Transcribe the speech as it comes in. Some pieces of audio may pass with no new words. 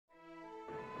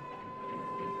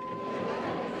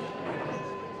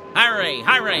hurry,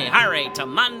 hurry, hurry to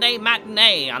Monday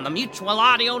Matinee on the Mutual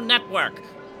Audio Network.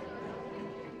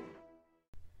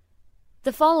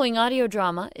 The following audio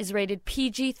drama is rated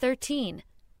PG-13,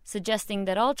 suggesting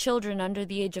that all children under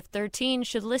the age of 13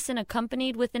 should listen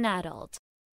accompanied with an adult.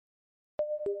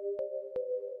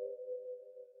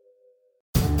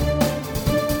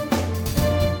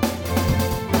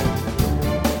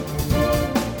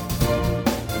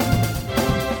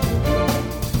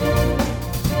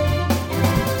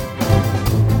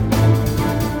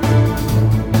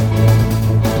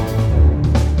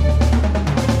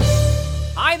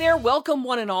 Welcome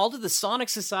one and all to the Sonic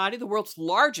Society, the world's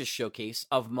largest showcase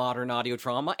of modern audio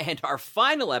drama, and our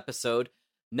final episode,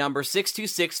 number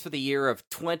 626 for the year of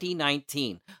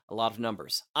 2019. A lot of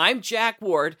numbers. I'm Jack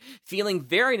Ward, feeling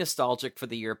very nostalgic for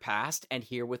the year past, and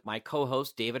here with my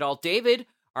co-host, David Alt. David,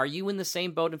 are you in the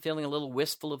same boat and feeling a little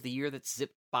wistful of the year that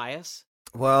zipped by us?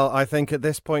 Well, I think at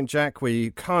this point, Jack,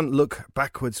 we can't look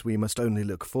backwards, we must only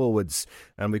look forwards.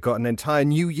 And we've got an entire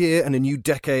new year and a new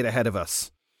decade ahead of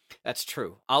us. That's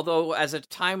true. Although, as a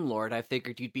Time Lord, I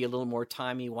figured you'd be a little more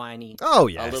timey-wimey. Oh,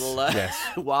 yes. A little yes.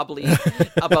 wobbly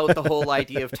about the whole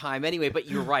idea of time. Anyway, but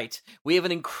you're right. We have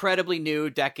an incredibly new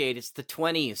decade. It's the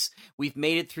 20s. We've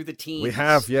made it through the teens. We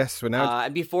have, yes. We're now...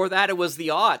 and before that, it was the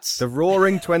aughts. The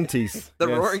roaring 20s. The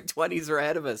roaring 20s are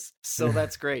ahead of us. So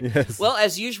that's great. Yes. Well,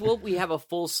 as usual, we have a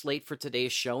full slate for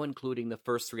today's show, including the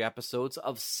first 3 episodes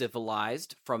of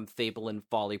Civilized from Fable and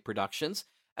Folly Productions,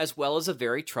 as well as a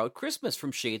very Trout Christmas from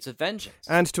Shades of Vengeance.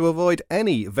 And to avoid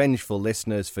any vengeful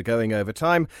listeners for going over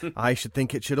time, I should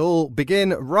think it should all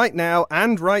begin right now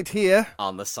and right here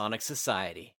on the Sonic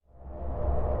Society.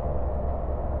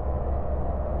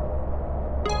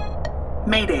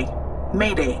 Mayday.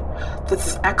 Mayday. This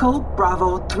is Echo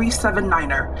Bravo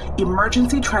 379er.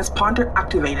 Emergency transponder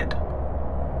activated.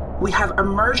 We have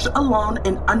emerged alone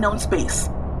in unknown space.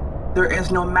 There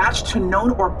is no match to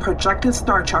known or projected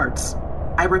star charts.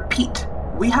 I repeat,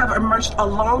 we have emerged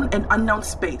alone in unknown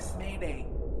space. Mayday.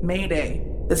 Mayday.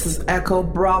 This is Echo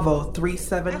Bravo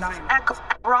 379. This is Echo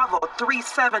Bravo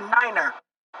 379er.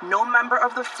 No member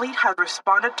of the fleet has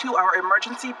responded to our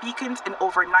emergency beacons in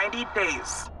over 90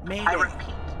 days. Mayday. I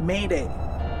repeat. Mayday.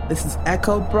 This is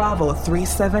Echo Bravo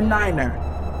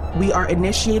 379er. We are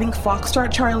initiating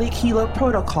Foxtrot Charlie Kilo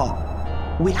protocol.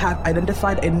 We have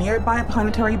identified a nearby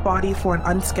planetary body for an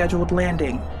unscheduled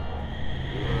landing.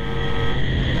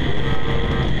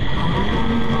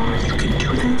 You can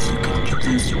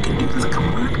do this.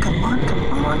 Come on.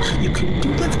 You can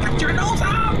do this. Get your nose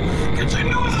out. Get your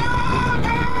nose out.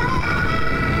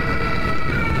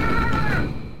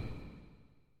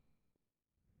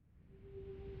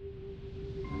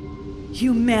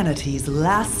 Humanity's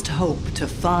last hope to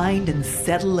find and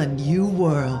settle a new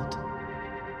world.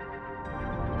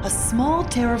 A small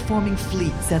terraforming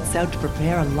fleet sets out to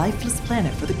prepare a lifeless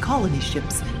planet for the colony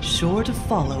ships sure to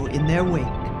follow in their wake.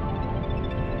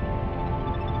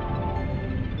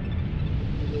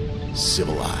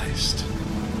 Civilized.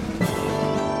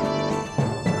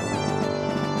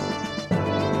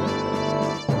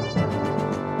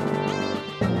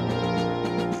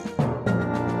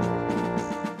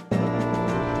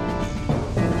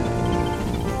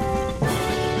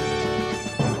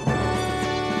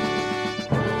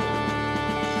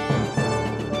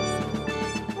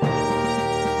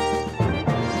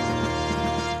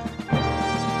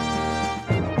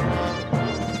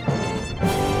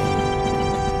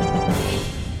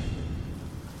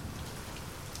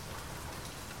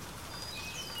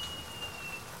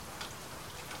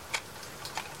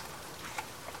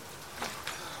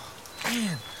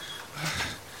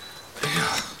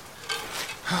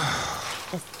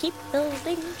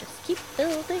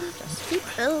 Just keep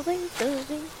building.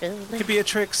 Hey,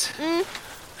 Beatrix.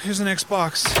 Here's an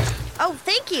Xbox. Oh,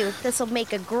 thank you. This'll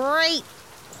make a great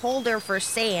holder for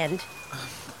sand.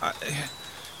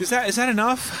 Is that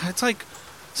enough? It's like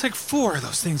 4 of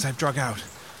those things I've drug out.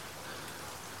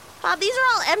 Bob, these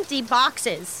are all empty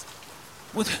boxes.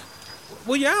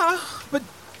 Well, yeah, but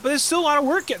there's still a lot of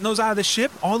work getting those out of the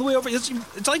ship all the way over. It's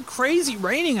like crazy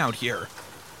raining out here.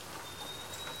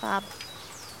 Bob,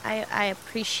 I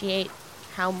appreciate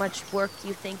how much work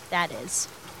you think that is.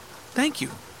 Thank you.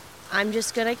 I'm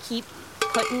just gonna keep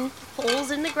putting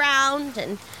holes in the ground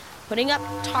and putting up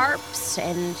tarps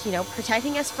and,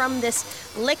 protecting us from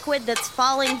this liquid that's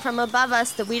falling from above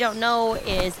us that we don't know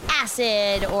is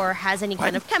acid or has any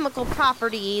kind of chemical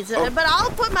properties. Oh. But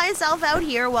I'll put myself out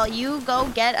here while you go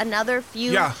get another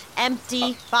few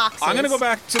empty boxes. I'm gonna go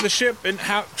back to the ship and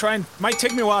might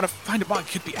take me a while to find a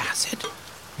box. Could be acid.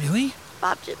 Really?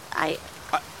 Bob, I'll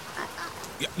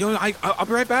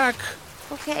be right back.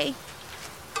 Okay.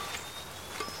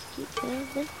 keep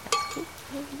building. Let's keep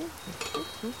building.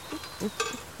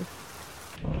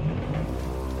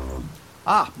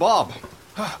 Ah, Bob.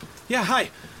 Yeah, hi.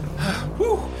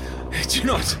 Whew. Do you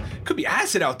know it could be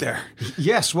acid out there?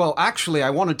 Yes, well, actually, I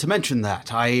wanted to mention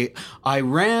that. I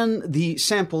ran the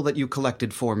sample that you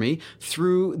collected for me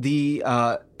through the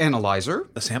analyzer.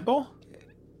 The sample?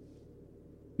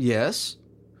 Yes.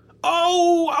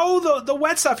 Oh, the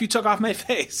wet stuff you took off my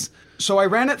face. So I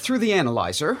ran it through the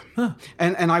analyzer,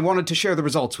 and I wanted to share the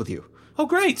results with you. Oh,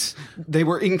 great. They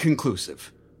were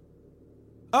inconclusive.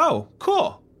 Oh,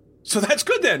 cool. So that's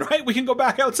good then, right? We can go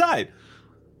back outside.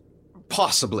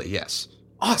 Possibly, yes.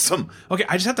 Awesome. Okay,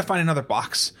 I just have to find another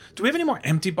box. Do we have any more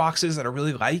empty boxes that are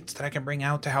really light that I can bring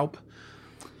out to help?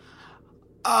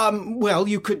 Well,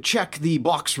 you could check the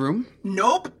box room.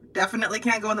 Nope. Definitely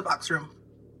can't go in the box room.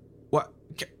 What?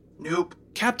 Nope.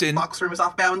 Captain. Box room is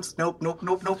off bounds. Nope.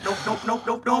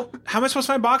 How am I supposed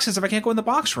to find boxes if I can't go in the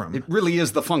box room? It really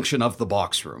is the function of the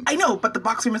box room. I know, but the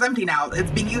box room is empty now.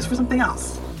 It's being used for something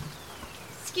else.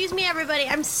 Excuse me, everybody.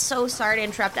 I'm so sorry to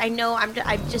interrupt. I know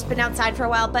I've just been outside for a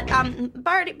while, but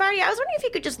Barty, I was wondering if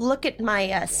you could just look at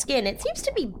my skin. It seems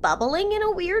to be bubbling in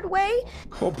a weird way.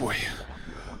 Oh boy.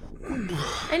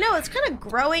 I know, it's kind of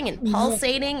growing and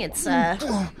pulsating. It's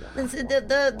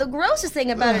the grossest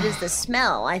thing about it is the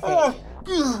smell, I think.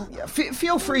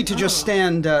 Feel free to just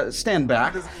stand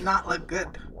back. Does not look good.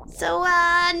 So,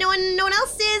 no one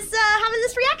else is having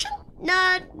this reaction?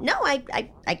 No,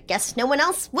 I guess no one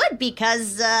else would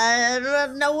because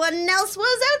no one else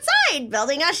was outside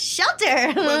building a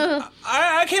shelter.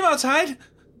 I came outside.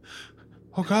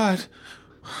 Oh, God.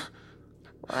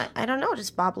 Well, I don't know. Does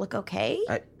Bob look okay?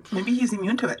 Maybe he's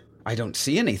immune to it. I don't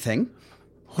see anything.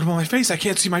 What about my face? I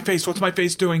can't see my face. What's my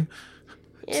face doing?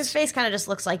 His face kind of just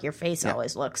looks like your face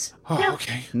always looks. Oh,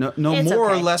 okay. No It's more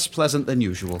or okay. less pleasant than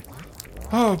usual.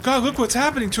 Oh, God, look what's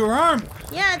happening to her arm.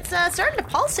 Yeah, it's starting to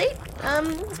pulsate.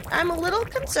 I'm a little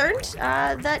concerned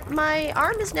that my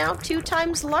arm is now 2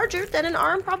 times larger than an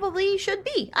arm probably should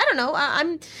be. I don't know.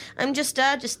 I'm just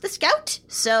the scout.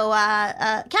 So,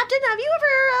 Captain, have you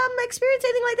ever experienced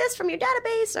anything like this from your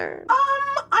database or?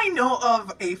 I know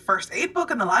of a first aid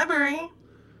book in the library.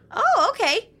 Oh,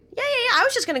 okay. Yeah. I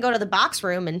was just gonna go to the box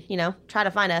room and try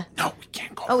to find a. No, we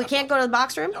can't go. Oh, we can't go to the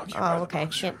box room? No, we can't go to Oh, the okay.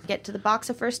 box room. Can't get to the box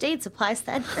of first aid supplies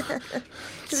then.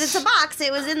 Because it's a box.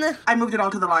 It was in the. I moved it all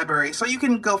to the library, so you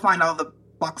can go find all the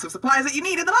box of supplies that you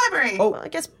need in the library. Oh. Well, I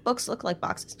guess books look like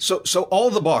boxes. So all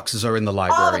the boxes are in the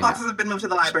library all the boxes now. have been moved to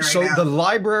the library So now. the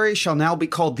library shall now be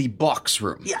called the box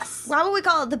room. Yes. Why would we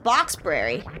call it the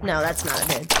boxbrary? No, that's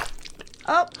not it.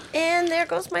 Oh, and there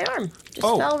goes my arm. Just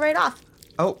fell right off.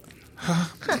 Oh.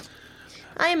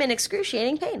 I am in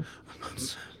excruciating pain.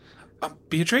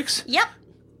 Beatrix? Yep.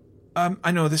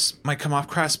 I know this might come off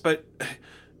crass, but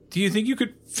do you think you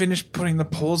could finish putting the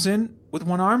poles in with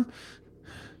one arm?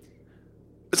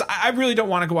 'Cause I really don't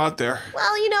want to go out there. Well,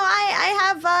 I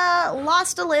have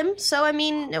lost a limb, so I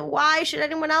mean, why should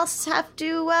anyone else have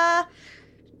to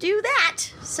do that?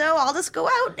 So I'll just go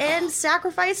out and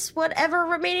sacrifice whatever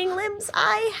remaining limbs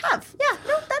I have. Yeah,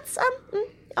 no, that's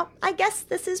I guess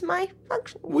this is my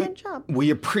function and job. We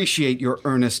appreciate your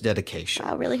earnest dedication.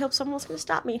 I really hope someone's going to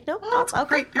stop me. No, it's okay,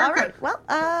 great. You're all right. good. Well,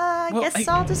 I guess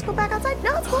I'll just go back outside.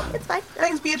 No, it's cool. It's fine.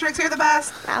 Thanks, Beatrix. You're the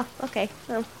best. Wow. Okay.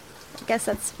 Well, I guess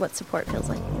that's what support feels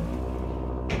like.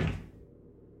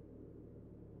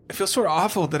 I feel sort of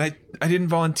awful that I didn't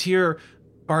volunteer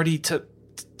Barty to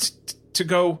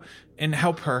go and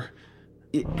help her.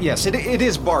 Yes, it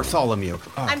is Bartholomew.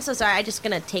 I'm so sorry. I'm just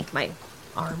going to take my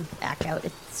arm back out.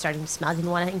 It's starting to smell. I didn't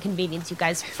want to inconvenience you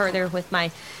guys further with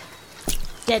my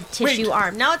dead tissue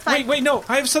arm. No, it's fine. Wait, no.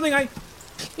 I have something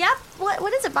Yeah?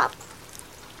 What is it, Bob?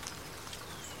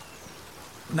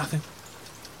 Nothing.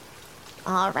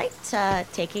 All right.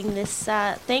 Taking this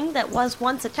thing that was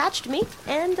once attached to me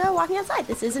and walking outside.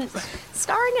 This isn't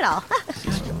scarring at all.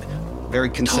 Very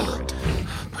considerate.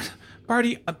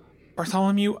 Barty,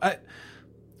 Bartholomew,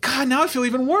 God, now I feel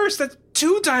even worse. That's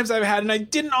 2 times I've had, and I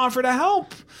didn't offer to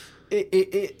help.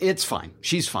 It's fine.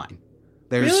 She's fine.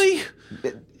 Really?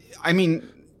 I mean,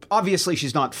 obviously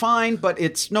she's not fine, but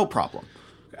it's no problem.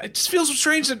 It just feels so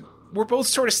strange that we're both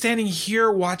sort of standing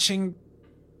here watching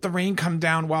the rain come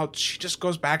down while she just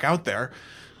goes back out there.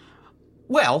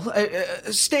 Well,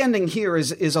 standing here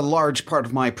is a large part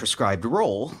of my prescribed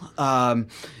role.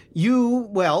 We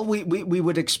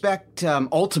would expect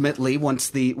ultimately once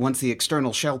the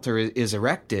external shelter is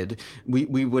erected,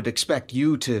 we would expect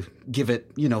you to give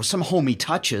it, some homey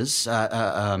touches.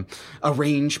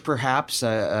 Arrange perhaps.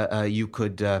 You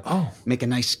could make a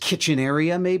nice kitchen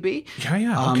area, maybe.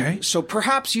 Yeah. Okay. So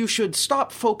perhaps you should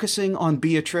stop focusing on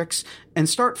Beatrix and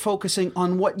start focusing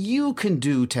on what you can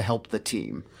do to help the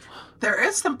team. There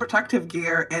is some protective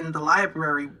gear in the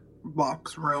library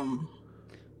box room.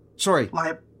 Sorry,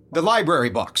 the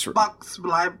library box room.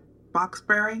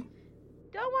 Boxberry?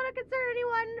 Don't want to concern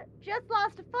anyone. Just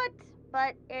lost a foot,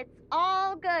 but it's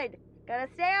all good. Gonna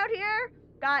stay out here.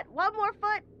 Got one more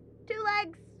foot, 2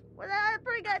 legs.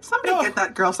 Pretty good. Somebody get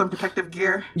that girl some protective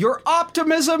gear. Your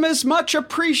optimism is much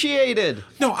appreciated.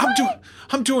 No, I'm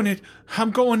doing it. I'm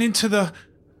going into the...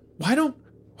 Why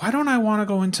don't I want to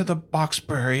go into the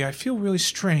Boxberry? I feel really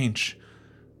strange.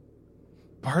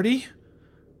 Barty?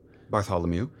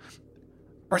 Bartholomew?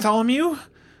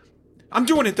 I'm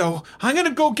doing it, though. I'm going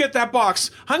to go get that box.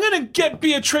 I'm going to get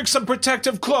Beatrix some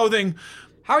protective clothing.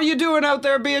 How are you doing out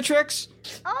there, Beatrix?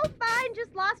 Oh, fine.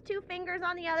 Just lost 2 fingers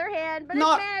on the other hand, but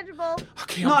Not- it's manageable.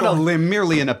 Okay, Not a limb,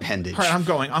 merely an appendage. All right, I'm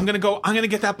going. I'm going to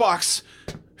get that box.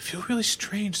 I feel really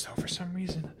strange, though, for some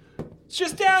reason. It's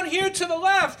just down here to the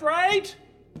left, right?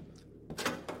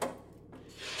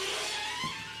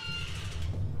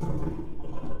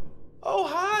 Oh,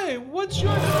 hi. What's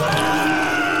your...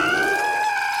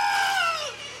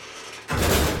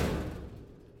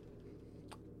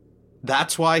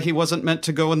 That's why he wasn't meant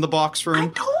to go in the box I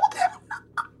room? told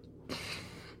him.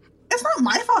 It's not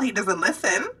my fault he doesn't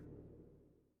listen.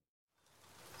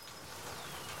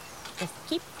 Just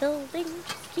keep building,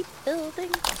 just keep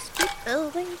building, just keep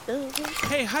building.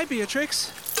 Hey, hi,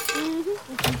 Beatrix.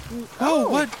 Oh,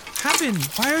 what happened?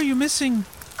 Why are you missing?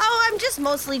 Oh, I'm just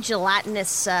mostly gelatinous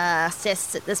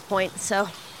cysts at this point, so,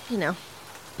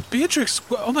 Beatrix,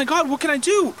 oh my god, what can I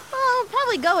do? I'll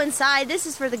probably go inside. This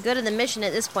is for the good of the mission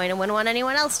at this point. I wouldn't want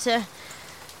anyone else to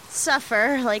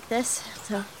suffer like this,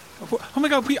 so... Oh my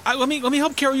god, let me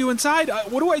help carry you inside.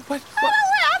 What? Oh, I'm fine.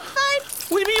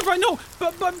 What do you mean if I know?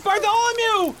 But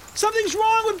Bartholomew! Something's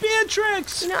wrong with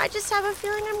Beatrix! I just have a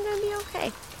feeling I'm gonna be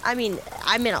okay. I mean,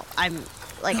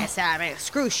 like I said, I'm in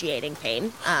excruciating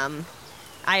pain.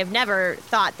 I have never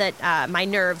thought that my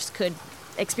nerves could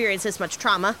experience this much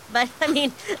trauma, but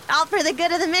all for the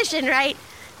good of the mission, right?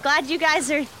 Glad you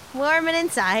guys are warm and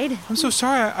inside. I'm so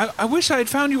sorry. I wish I had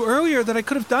found you earlier, that I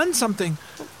could have done something.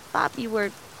 Bob, you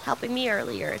were helping me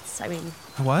earlier. I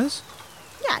was?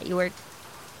 Yeah, you were.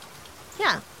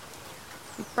 Yeah.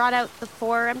 You brought out the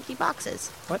 4 empty boxes.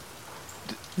 What?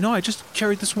 No, I just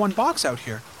carried this one box out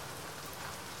here.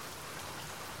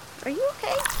 Are you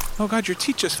okay? Oh god, your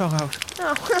teeth just fell out.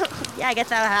 Oh, yeah, I guess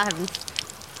that happens.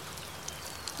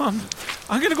 I'm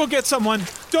gonna go get someone.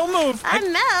 Don't move.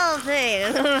 I'm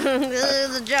melting. This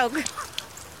is a joke.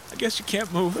 I guess you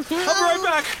can't move. I'll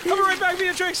be right back,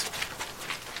 Beatrix.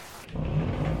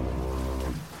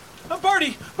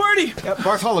 Barty!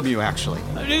 Bartholomew, actually.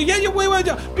 Wait.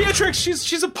 Beatrix,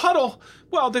 she's a puddle.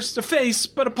 Well, there's the face,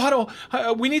 but a puddle.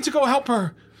 We need to go help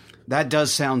her. That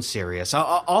does sound serious.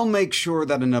 I'll make sure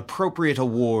that an appropriate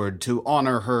award to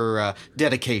honor her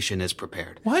dedication is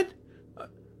prepared. What?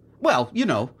 Well,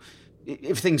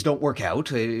 if things don't work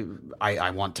out,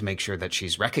 I want to make sure that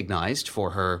she's recognized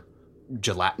for her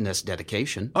gelatinous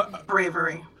dedication.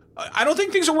 Bravery. I don't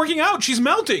think things are working out. She's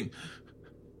melting.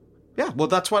 Yeah, well,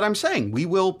 that's what I'm saying. We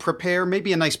will prepare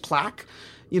maybe a nice plaque,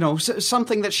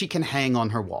 something that she can hang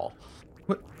on her wall.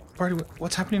 What, Barty,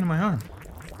 what's happening to my arm?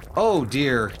 Oh,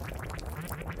 dear.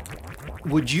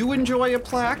 Would you enjoy a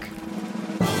plaque?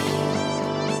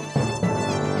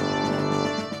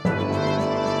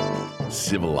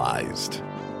 Civilized.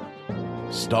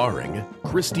 Starring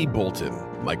Christy Bolton,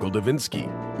 Michael Davinsky,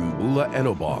 Mbula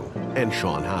Enobong, and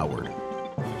Sean Howard.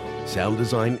 Sound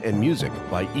design and music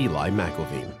by Eli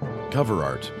McElveen. Cover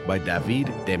art by David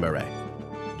Desmarais.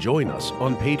 Join us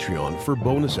on Patreon for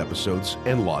bonus episodes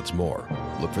and lots more.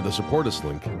 Look for the support us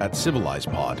link at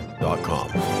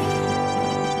civilizedpod.com.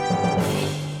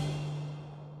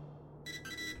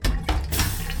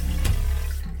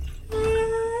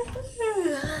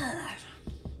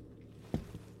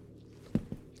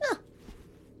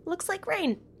 Looks like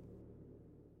rain.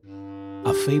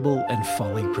 A Fable and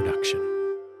Folly production.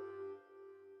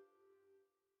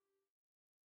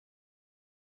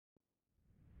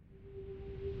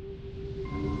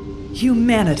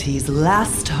 Humanity's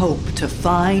last hope to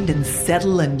find and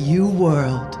settle a new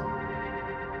world.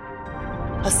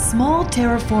 A small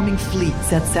terraforming fleet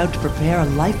sets out to prepare a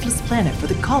lifeless planet for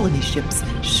the colony ships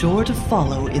sure to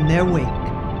follow in their wake.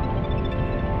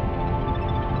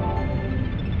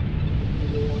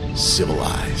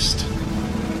 Civilized.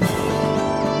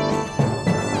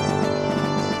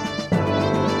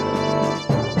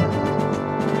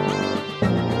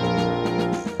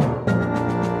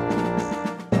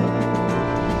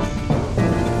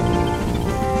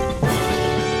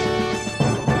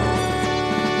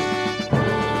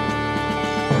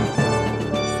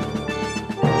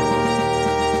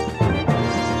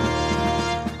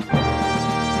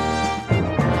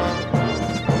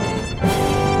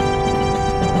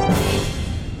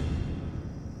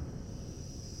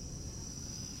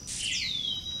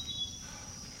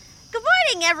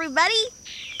 Everybody.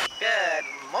 Good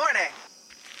morning.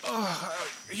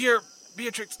 Here,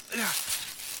 Beatrix.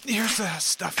 Here's the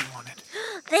stuff you wanted.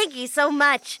 Thank you so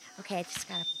much. Okay, I just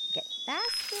gotta get the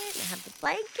basket and have the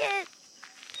blanket.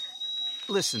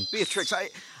 Listen, Beatrix,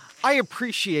 I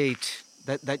appreciate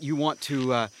that you want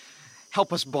to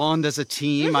help us bond as a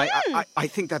team. Mm-hmm. I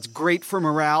think that's great for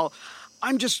morale.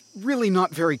 I'm just really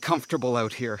not very comfortable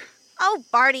out here. Oh,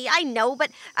 Barty, I know, but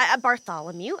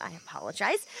Bartholomew, I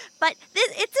apologize. But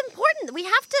it's important. We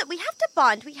have to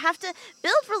bond. We have to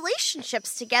build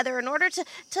relationships together in order to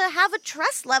have a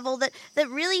trust level that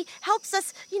really helps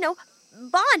us,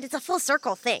 bond. It's a full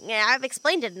circle thing. I've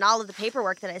explained it in all of the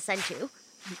paperwork that I sent you.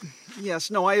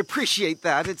 Yes, no, I appreciate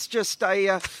that. It's just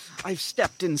I've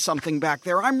stepped in something back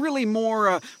there. I'm really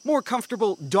more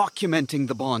comfortable documenting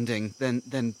the bonding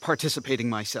than participating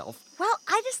myself. Well,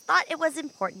 I just thought it was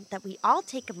important that we all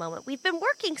take a moment. We've been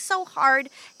working so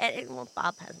hard, and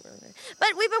Bob hasn't really, but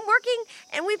we've been working,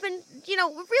 and we've been,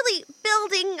 really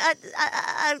building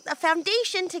a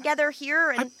foundation together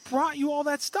here. And I brought you all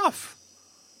that stuff.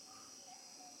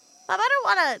 Bob,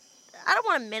 I don't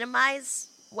want to minimize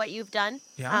what you've done.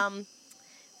 Yeah.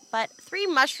 But 3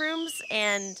 mushrooms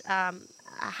and a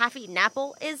half-eaten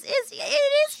apple is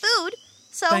food.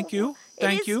 So Thank you.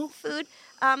 It is food.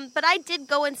 But I did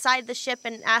go inside the ship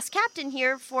and ask Captain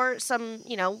here for some,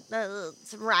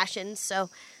 some rations, so...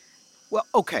 Well,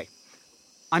 okay.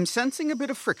 I'm sensing a bit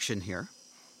of friction here.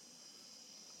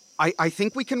 I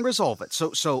think we can resolve it.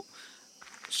 So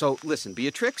listen,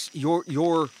 Beatrix,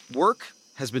 your work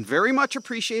has been very much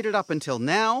appreciated up until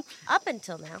now. Up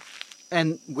until now.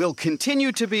 And will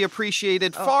continue to be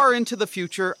appreciated far into the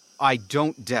future, I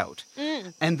don't doubt.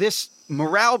 And this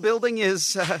morale building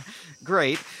is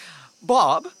great.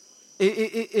 Bob,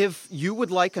 if you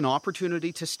would like an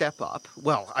opportunity to step up,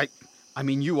 well, I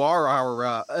mean, you are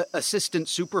our assistant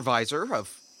supervisor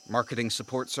of marketing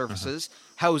support services,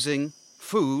 housing,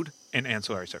 food. And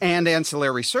ancillary services. And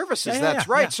ancillary services, that's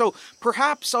right. Yeah. So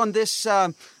perhaps on this,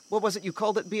 what was it you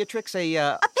called it, Beatrix?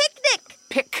 A picnic.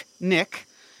 Picnic.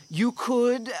 You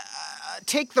could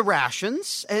take the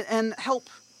rations and help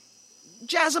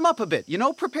jazz them up a bit,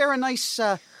 prepare a nice,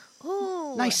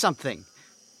 nice something.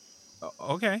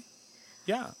 Okay.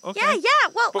 Yeah. Okay.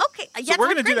 Yeah. Well, okay. So we're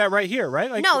gonna do that right here,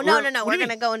 right? Like, no. We're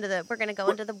gonna go into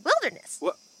the wilderness.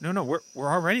 What? No. We're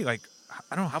already I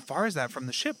don't know, how far is that from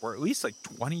the ship? We're at least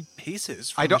 20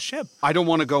 paces from the ship. I don't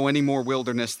want to go any more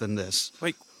wilderness than this.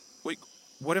 Wait.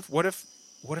 What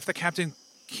if the captain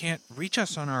can't reach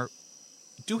us on our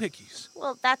doohickeys?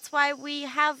 Well, that's why we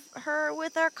have her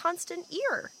with our constant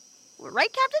ear. Right,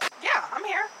 Captain? Yeah, I'm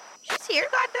here. She's here. You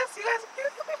got this. You guys,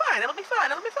 you'll be fine. It'll be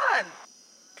fun.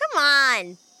 Come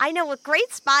on. I know a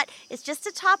great spot is just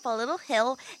atop a little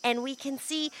hill, and we can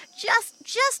see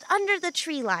just under the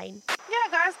tree line.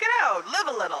 Yeah, guys, get out. Live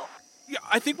a little. Yeah,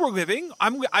 I think we're living.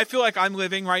 I feel like I'm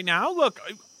living right now. Look,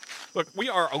 we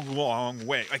are a long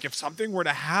way. If something were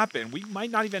to happen, we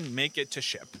might not even make it to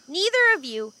ship. Neither of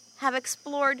you have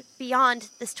explored beyond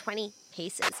this 20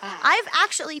 paces. I've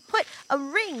actually put a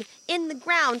ring in the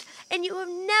ground, and you have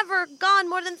never gone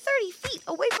more than 30 feet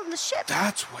away from the ship.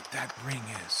 That's what that ring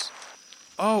is.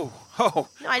 Oh. No,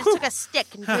 I just took a stick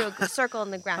and drew a circle in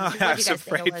the ground. I was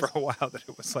afraid for a while that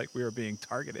it was we were being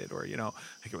targeted, or,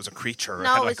 it was a creature.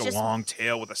 No, it had a long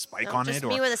tail with a spike on it. Just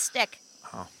me with a stick.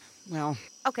 Oh. Well.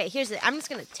 Okay, here's it. I'm just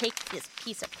going to take this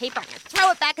piece of paper, I'm going to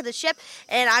throw it back at the ship,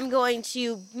 and I'm going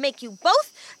to make you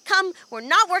both come. We're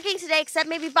not working today, except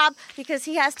maybe Bob, because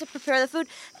he has to prepare the food,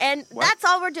 and that's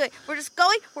all we're doing. We're just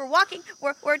going, we're walking,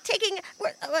 we're taking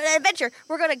an adventure.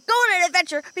 We're going to go on an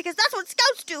adventure, because that's what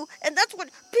scouts do, and that's what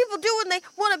people do when they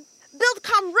want to build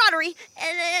camaraderie,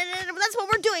 and that's what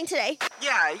we're doing today.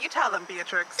 Yeah, you tell them,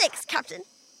 Beatrix. Thanks, Captain.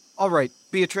 All right,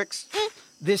 Beatrix.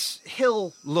 This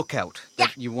hill lookout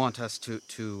that you want us to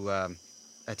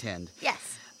attend.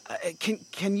 Yes.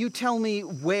 Can you tell me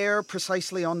where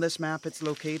precisely on this map it's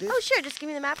located? Oh, sure. Just give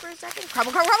me the map for a second.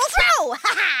 Crumble, crumble, crumble,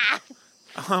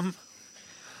 throw!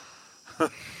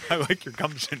 I like your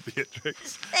gumption,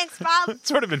 Beatrix. Thanks, Bob. It's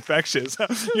sort of infectious.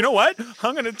 You know what?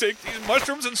 I'm going to take these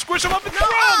mushrooms and squish them up and throw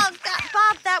them!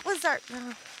 Bob, that was our...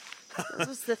 This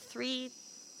was the 3...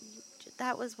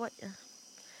 That was what...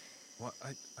 What?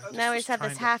 Now we just have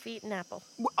this half-eaten apple.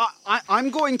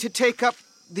 I'm going to take up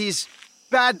these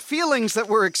bad feelings that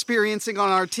we're experiencing on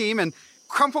our team and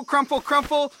crumple, crumple,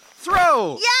 crumple,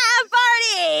 throw! Yeah,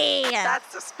 Barty!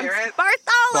 That's the spirit.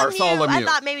 Bartholomew. I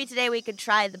thought maybe today we could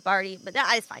try the Barty, but no,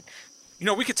 it's fine. You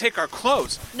know, we could take our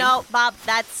clothes. No, Bob,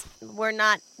 we're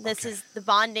not, this is the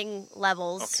bonding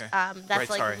levels. Okay. That's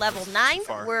level 9.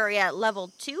 Far. We're at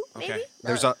level 2, maybe? Okay.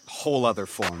 There's a whole other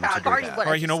form to do that. All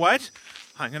right, you know what?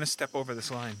 I'm going to step over this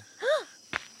line.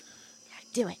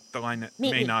 Do it. The line that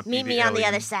Meet may me. not be Meet the me on the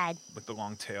alien other side. with the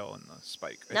long tail and the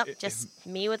spike. Nope, just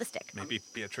me with a stick. Maybe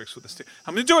Beatrix with a stick.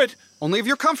 I'm going to do it. Only if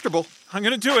you're comfortable. I'm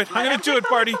going to do it. I'm going to do it,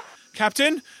 Barty.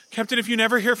 Captain, if you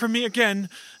never hear from me again,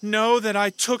 know that I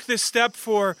took this step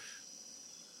for...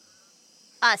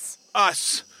 Us.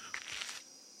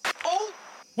 Oh!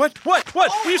 What?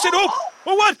 You said, what?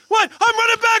 I'm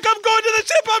running back. I'm going to the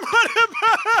ship. I'm running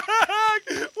back.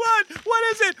 What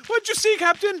is it? What'd you see,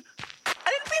 Captain? I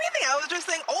didn't say anything. I was just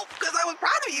saying, because I was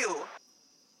proud of you.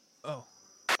 Oh.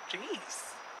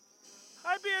 Jeez.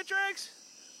 Hi, Beatrix.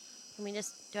 Can we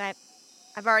just,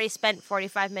 I've already spent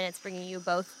 45 minutes bringing you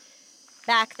both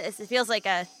back. It feels like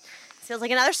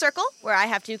another circle where I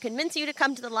have to convince you to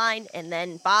come to the line, and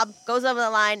then Bob goes over the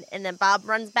line, and then Bob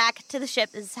runs back to the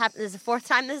ship. This is the 4th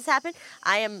time this has happened.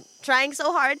 I am trying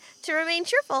so hard to remain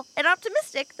cheerful and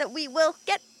optimistic that we will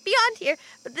get beyond here.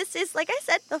 But this is, like I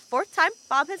said, the 4th time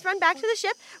Bob has run back to the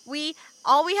ship.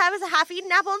 All we have is a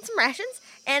half-eaten apple and some rations,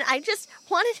 and I just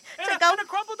wanted to go. And a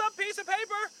crumpled up piece of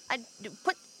paper.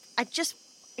 I just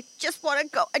want to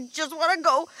go. I just want to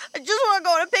go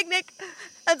on a picnic.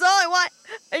 That's all I want.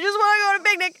 I just want to go on a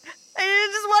picnic. I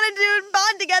just want to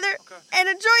bond together and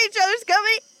enjoy each other's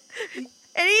company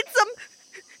and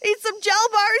eat some gel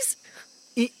bars.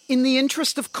 In the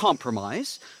interest of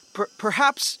compromise,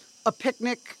 perhaps a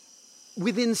picnic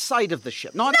within sight of the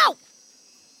ship. No! I don't...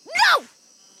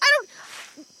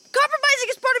 Compromising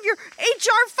is part of your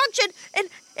HR function, and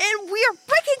we are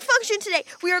breaking function today.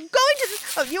 We are going to...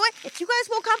 Oh, you know what? If you guys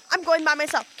won't come, I'm going by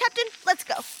myself. Captain, let's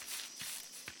go.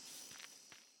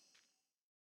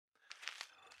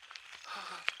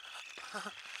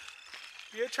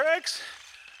 Beatrix,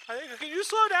 can you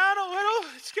slow down a little?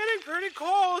 It's getting pretty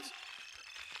cold.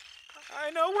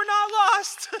 I know we're not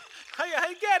lost.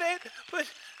 I get it, but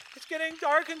it's getting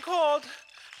dark and cold,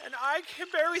 and I can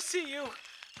barely see you.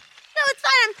 No, it's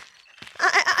fine.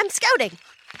 I'm scouting.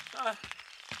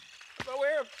 But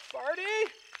where,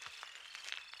 Barty?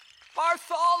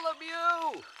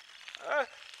 Bartholomew!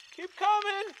 Keep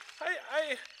coming.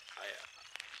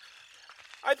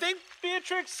 I think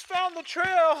Beatrix found the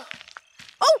trail.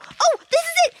 Oh, this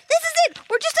is it.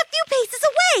 We're just a few paces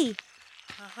away.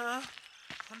 Uh-huh.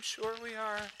 I'm sure we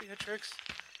are, Beatrix.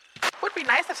 Would be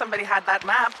nice if somebody had that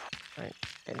map. I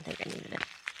didn't think I needed it.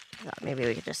 I thought maybe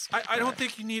we could just... I don't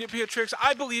think you need it, Beatrix.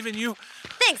 I believe in you.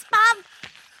 Thanks, Bob.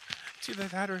 It's either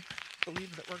that or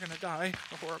believe that we're going to die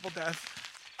a horrible death.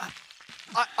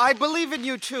 I believe in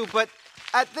you too, but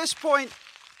at this point,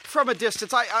 from a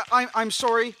distance, I'm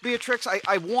sorry, Beatrix.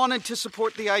 I wanted to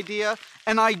support the idea,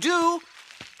 and I do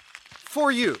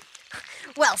for you.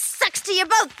 Well, sucks to you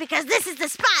both, because this is the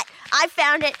spot. I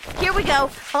found it. Here we go.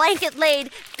 Blanket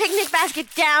laid, picnic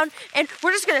basket down, and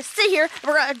we're just gonna sit here and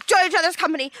we're gonna enjoy each other's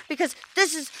company because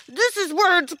this is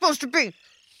where it's supposed to be.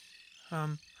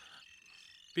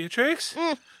 Beatrix?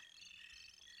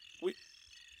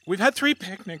 We've had 3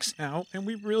 picnics now, and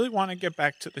we really want to get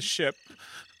back to the ship.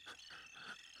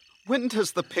 When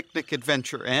does the picnic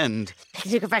adventure end?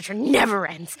 Picnic adventure never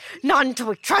ends. Not until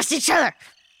we trust each other.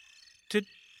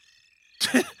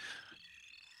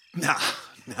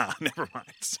 Nah, never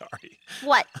mind. Sorry.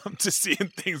 What? I'm just seeing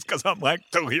things because I'm like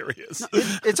delirious.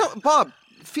 Bob,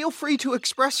 feel free to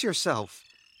express yourself.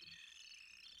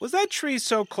 Was that tree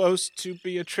so close to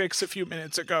Beatrix a few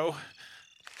minutes ago? What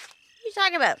are you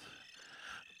talking about?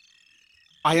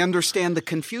 I understand the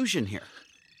confusion here.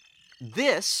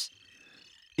 This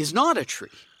is not a tree.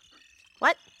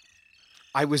 What?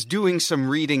 I was doing some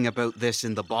reading about this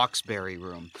in the Boxberry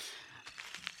room.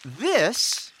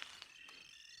 This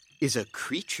is a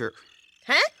creature.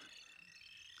 Huh?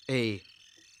 A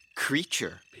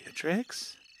creature.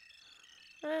 Beatrix?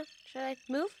 Should I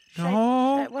move?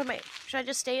 No. Should I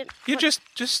just stay in? You just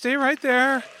stay right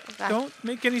there. Okay. Don't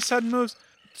make any sudden moves.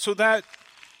 So that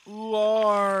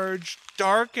large,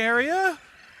 dark area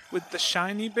with the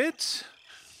shiny bits?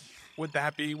 Would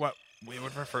that be what we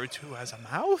would refer to as a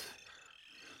mouth?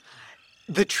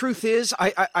 The truth is,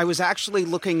 I was actually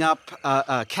looking up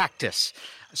cactus.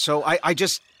 So I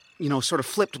just, sort of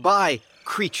flipped by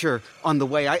creature on the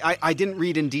way. I didn't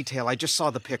read in detail. I just saw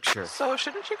the picture. So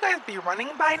shouldn't you guys be running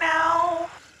by now?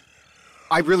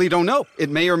 I really don't know. It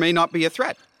may or may not be a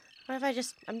threat. What if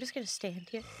I'm just going to stand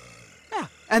here? Yeah,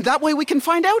 and that way we can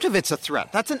find out if it's a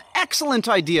threat. That's an excellent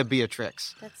idea,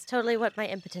 Beatrix. That's totally what my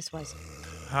impetus was.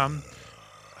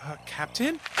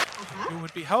 Captain? It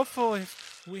would be helpful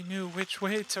if we knew which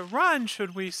way to run.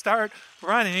 Should we start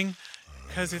running?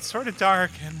 Because it's sort of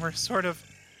dark and we're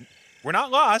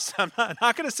not lost. I'm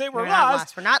not going to say we're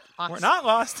lost. We're not lost. We're not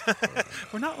lost.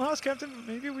 We're not lost, Captain.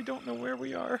 Maybe we don't know where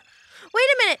we are. Wait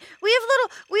a minute. We have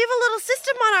a little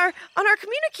system on our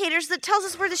communicators that tells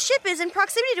us where the ship is in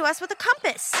proximity to us with a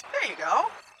compass. There you go.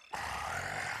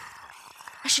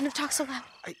 I shouldn't have talked so loud.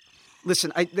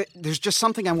 Listen, there's just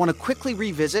something I want to quickly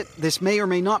revisit. This may or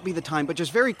may not be the time, but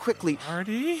just very quickly.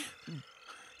 Marty?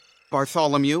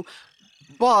 Bartholomew.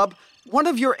 Bob, one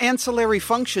of your ancillary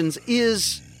functions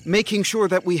is making sure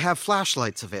that we have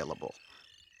flashlights available.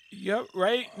 Yep,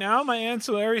 right now my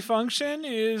ancillary function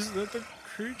is that the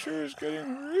creature is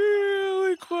getting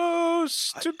really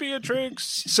close to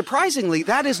Beatrix. Surprisingly,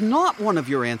 that is not one of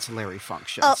your ancillary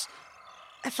functions. Oh,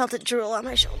 I felt it drool on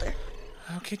my shoulder.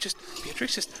 Okay,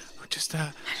 Beatrix, just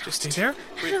stay there.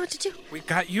 I don't know what to do. We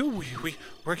got you.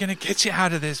 We're gonna get you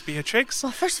out of this, Beatrix.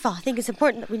 Well, first of all, I think it's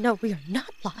important that we know we are not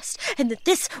lost and that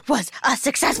this was a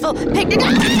successful picnic.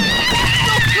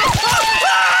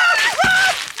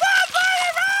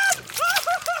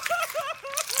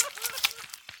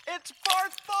 It's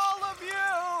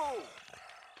Bartholomew!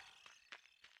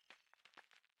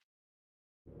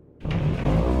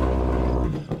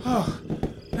 Oh,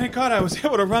 thank God I was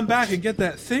able to run back and get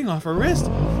that thing off her wrist.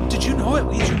 Did you know it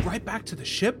leads you right back to the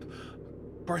ship?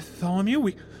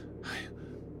 Bartholomew,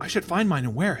 I should find mine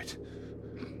and wear it.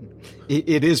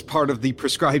 It is part of the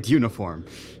prescribed uniform.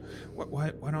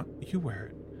 Why don't you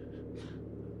wear it?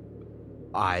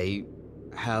 I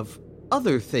have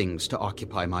other things to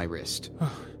occupy my wrist.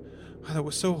 Oh, that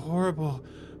was so horrible.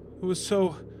 It was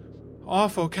so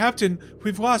awful. Captain,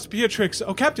 we've lost Beatrix.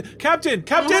 Oh, Captain,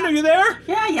 are you there?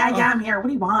 Yeah, I'm here. What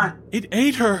do you want? It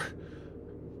ate her.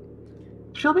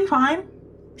 She'll be fine.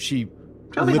 She'll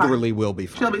literally will be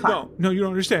fine. She'll be fine. No, you don't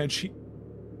understand.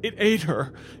 It ate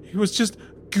her. It was just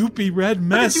goopy red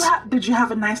mess. Did you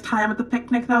have a nice time at the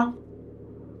picnic, though?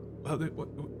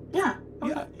 Yeah.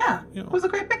 It was a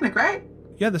great picnic, right?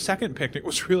 Yeah, the second picnic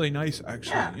was really nice,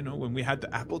 actually. Yeah. When we had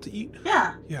the apple to eat.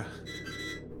 Yeah. Yeah.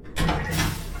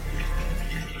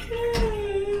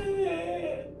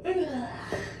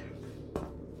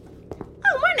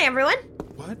 Oh, morning, everyone.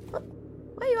 What?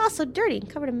 Why are you all so dirty and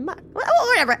covered in mud? Well,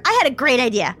 whatever. I had a great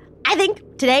idea. I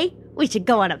think today we should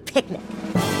go on a picnic.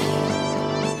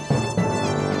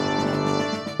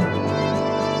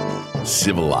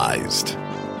 Civilized.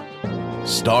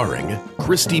 Starring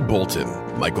Christy Bolton,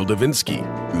 Michael Davinsky,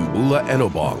 Mbula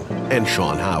Enobong, and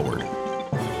Sean Howard.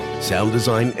 Sound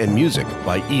design and music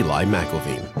by Eli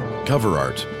McElveen. Cover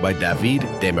art by David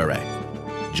Desmarais.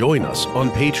 Join us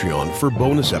on Patreon for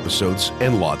bonus episodes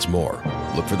and lots more.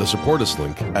 Look for the support us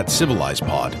link at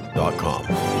civilizedpod.com.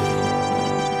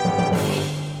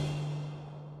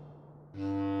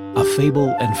 A Fable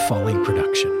and Folly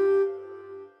production.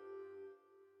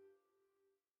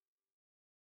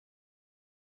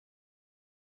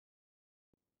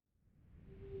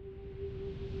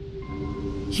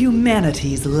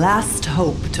 Humanity's last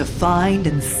hope to find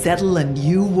and settle a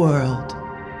new world.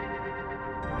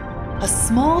 A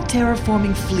small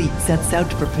terraforming fleet sets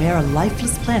out to prepare a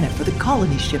lifeless planet for the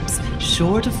colony ships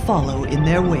sure to follow in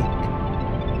their wake.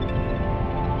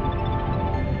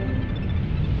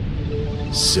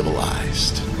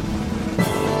 Civilized.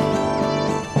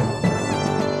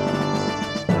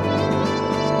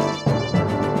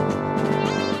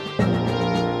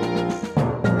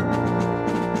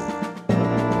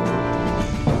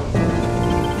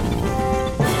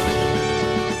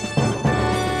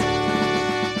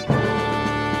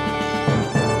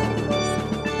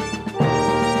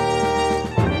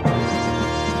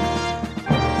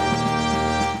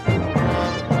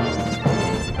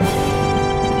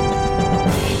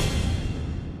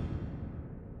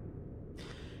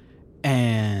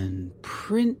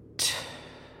 Print,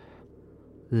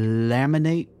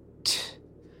 laminate,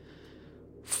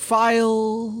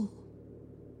 file,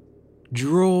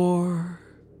 drawer.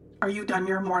 Are you done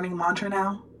your morning mantra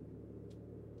now?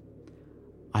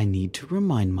 I need to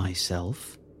remind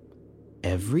myself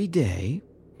every day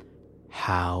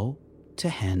how to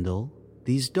handle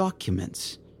these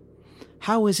documents.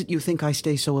 How is it you think I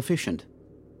stay so efficient?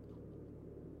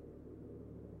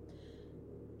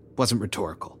 Wasn't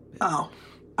rhetorical. Oh,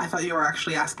 I thought you were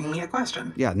actually asking me a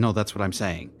question. Yeah, no, that's what I'm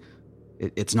saying.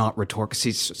 It's not rhetorical.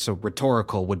 See, so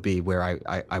rhetorical would be where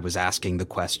I was asking the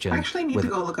question. I actually need to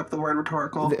go look up the word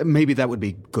rhetorical. Maybe that would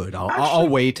be good. I'll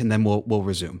wait and then we'll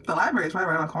resume. The library's right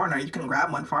around the corner. You can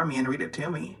grab one for me and read it to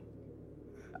me.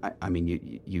 I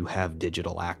mean, you have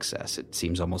digital access. It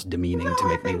seems almost demeaning to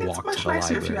make me walk to the library. It's much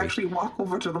nicer if you actually walk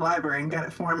over to the library and get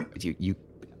it for me. You...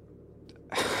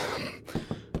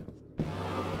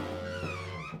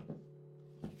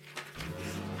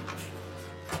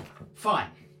 Fine.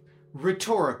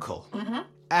 Rhetorical. Mm-hmm.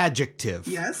 Adjective.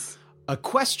 Yes? A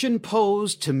question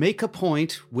posed to make a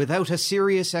point without a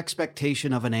serious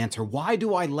expectation of an answer. Why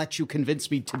do I let you convince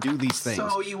me to do these things?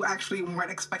 So you actually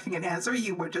weren't expecting an answer?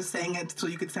 You were just saying it so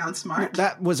you could sound smart?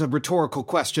 That was a rhetorical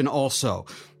question also.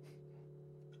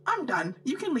 I'm done.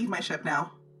 You can leave my ship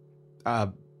now.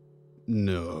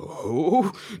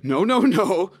 No.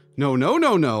 No.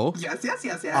 Yes.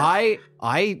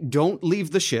 I don't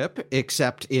leave the ship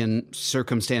except in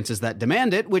circumstances that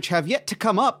demand it, which have yet to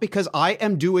come up because I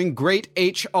am doing great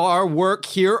HR work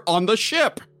here on the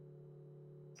ship.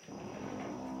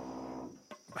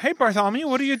 Hey, Bartholomew,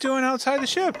 what are you doing outside the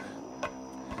ship?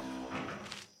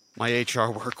 My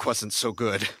HR work wasn't so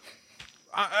good.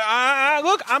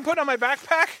 Look, I'm putting on my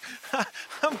backpack.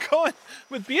 I'm going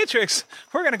with Beatrix.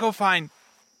 We're going to go find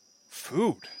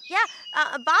food. Yeah,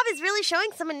 Bob is really showing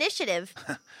some initiative.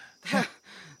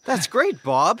 That's great,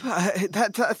 Bob.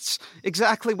 That's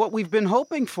exactly what we've been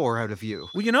hoping for out of you.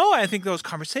 Well, I think those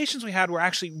conversations we had were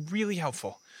actually really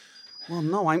helpful. Well,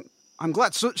 no, I'm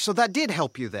glad. So that did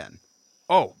help you then?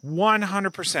 Oh,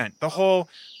 100%. The whole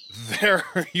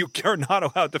you're not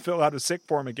allowed to fill out a sick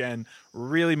form again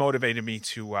really motivated me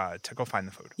to go find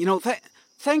the food.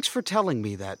 Thanks for telling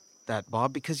me that,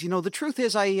 Bob, because, the truth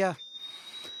is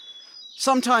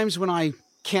sometimes when I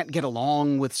can't get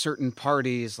along with certain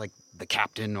parties, like the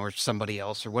captain or somebody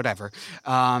else or whatever.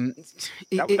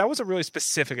 That was a really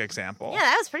specific example. Yeah,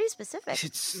 that was pretty specific.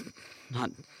 It's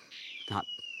not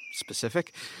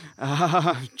specific.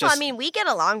 We get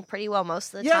along pretty well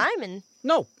most of the time. And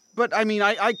no, but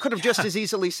I could have just as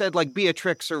easily said like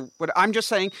Beatrix or what. I'm just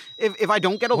saying if I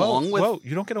don't get along with... Whoa,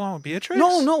 you don't get along with Beatrix?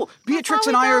 No, Beatrix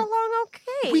and I are...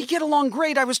 Okay. We get along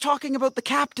great. I was talking about the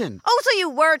captain. Oh, so you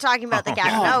were talking about the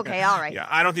captain. Yeah. Okay, all right. Yeah,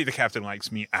 I don't think the captain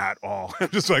likes me at all.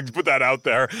 Just like to put that out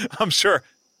there. I'm sure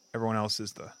everyone else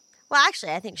is the... Well,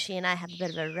 actually, I think she and I have a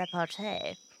bit of a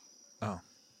repartee. Oh.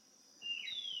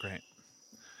 Great.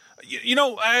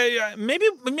 Maybe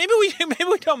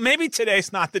we don't. Maybe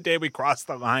today's not the day we cross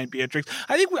the line, Beatrix.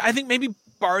 I think maybe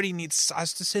Barty needs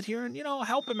us to sit here and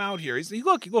help him out here.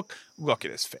 Look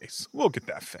at his face. Look at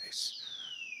that face.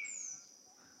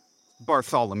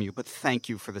 Bartholomew, but thank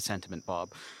you for the sentiment,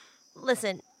 Bob.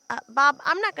 Listen, Bob,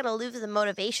 I'm not going to lose the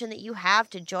motivation that you have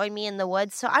to join me in the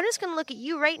woods, so I'm just going to look at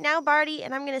you right now, Barty,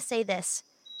 and I'm going to say this.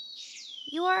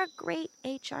 You are a great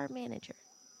HR manager.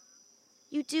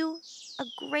 You do a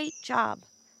great job,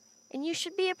 and you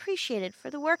should be appreciated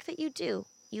for the work that you do.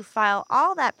 You file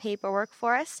all that paperwork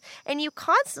for us, and you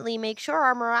constantly make sure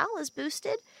our morale is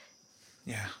boosted.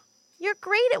 Yeah. You're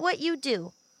great at what you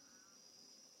do.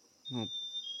 Well,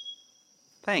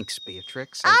 thanks,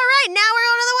 Beatrix. All right, now we're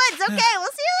going to the woods. Okay,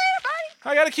 we'll see you later, Barty.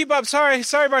 I gotta keep up. Sorry,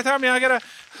 Bartholomew.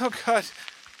 Oh, God.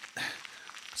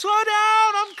 Slow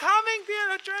down. I'm coming,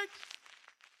 Beatrix.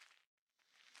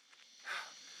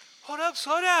 Hold up.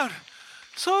 Slow down.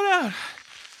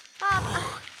 Bob,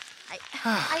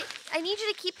 I need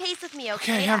you to keep pace with me,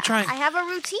 okay? Okay, I'm trying. I have a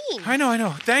routine. I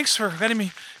know. Thanks for letting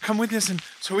me come with this and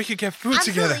so we could get food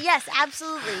together. Yes,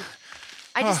 absolutely.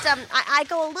 I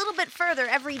go a little bit further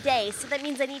every day, so that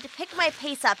means I need to pick my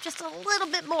pace up just a little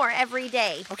bit more every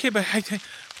day. Okay, but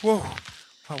whoa,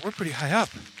 we're pretty high up.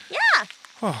 Yeah.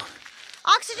 Oh.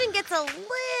 Oxygen gets a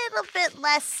little bit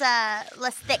less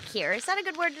thick here. Is that a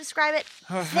good word to describe it?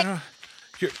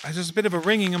 There's a bit of a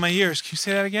ringing in my ears. Can you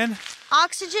say that again?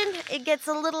 Oxygen, it gets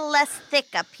a little less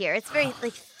thick up here. It's very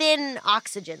thin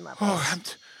oxygen levels. Oh,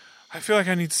 I feel like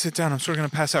I need to sit down. I'm sort of going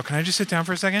to pass out. Can I just sit down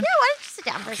for a second? Yeah, why don't you sit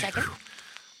down for a second?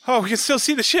 Oh, we can still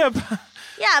see the ship.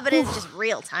 Yeah, but it's just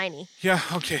real tiny. Yeah,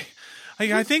 okay.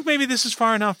 I think maybe this is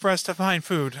far enough for us to find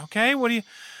food, okay?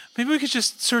 Maybe we could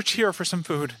just search here for some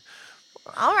food.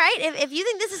 All right. If you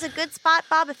think this is a good spot,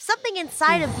 Bob, if something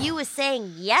inside of you is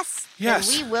saying yes, then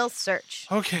we will search.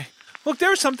 Okay. Look,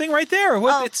 there's something right there.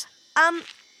 I'm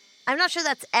not sure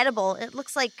that's edible. It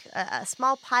looks like a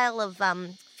small pile of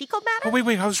fecal matter. Oh,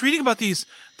 wait. I was reading about these.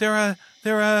 They're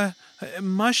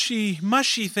mushy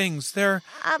things. They're...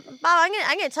 Bob,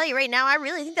 I'm gonna tell you right now, I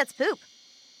really think that's poop.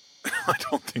 I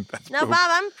don't think that's No, poop. Bob,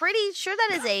 I'm pretty sure that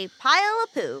is a pile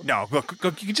of poo. No, look,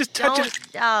 you can just touch it.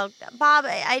 Oh, Bob,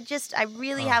 I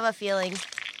really have a feeling.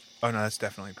 Oh, no, that's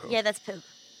definitely poop. Yeah, that's poop.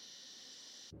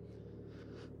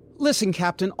 Listen,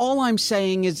 Captain, all I'm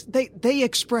saying is they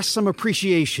express some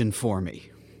appreciation for me.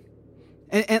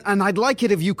 And I'd like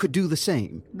it if you could do the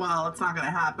same. Well, it's not going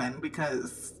to happen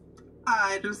because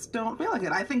I just don't feel like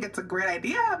it. I think it's a great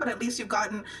idea, but at least you've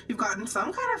gotten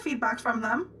some kind of feedback from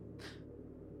them.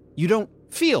 You don't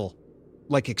feel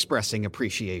like expressing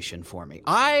appreciation for me.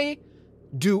 I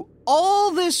do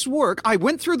all this work. I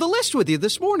went through the list with you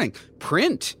this morning.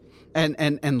 Print and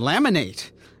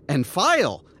laminate and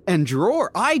file and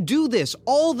drawer. I do this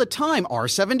all the time.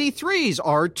 R73s,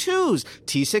 R2s,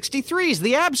 T63s,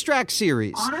 the abstract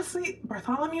series. Honestly,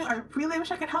 Bartholomew, I really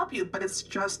wish I could help you, but it's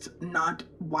just not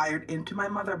wired into my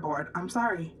motherboard. I'm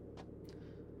sorry.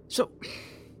 So,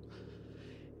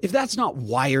 if that's not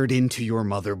wired into your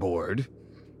motherboard,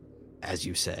 as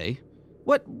you say,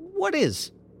 what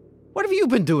is? What have you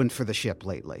been doing for the ship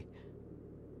lately?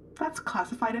 That's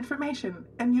classified information,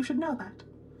 and you should know that.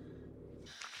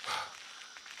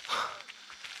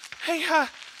 Hey,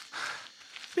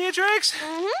 Beatrix?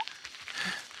 Mm-hmm?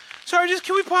 Sorry,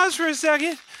 can we pause for a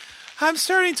second? I'm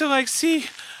starting to, see,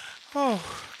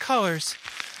 colors.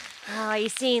 Oh, are you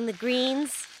seeing the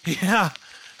greens? Yeah.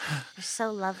 They're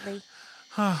so lovely.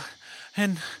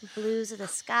 And... The blues of the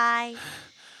sky.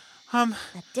 A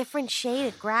different shade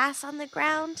of grass on the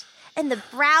ground. And the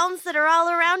browns that are all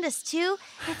around us, too.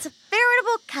 It's a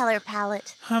veritable color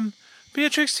palette.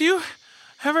 Beatrix, do you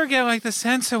ever get, the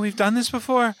sense that we've done this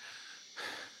before?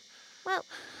 Well,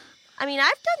 I mean, I've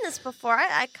done this before.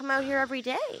 I come out here every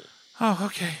day. Oh,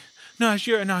 okay. No,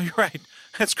 you're right.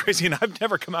 That's crazy, and I've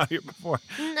never come out here before.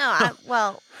 No,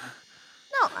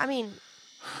 I mean,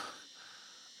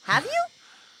 have you?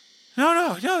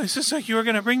 No. It's just like you were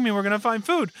going to bring me. We're going to find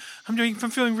food. I'm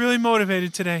feeling really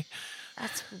motivated today.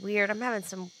 That's weird. I'm having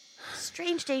some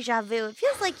strange deja vu. It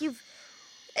feels like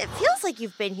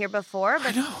you've been here before,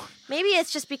 but I know. Maybe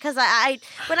it's just because I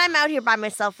when I'm out here by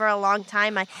myself for a long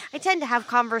time, I tend to have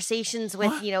conversations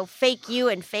with, fake you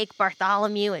and fake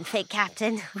Bartholomew and fake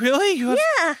Captain. Really? You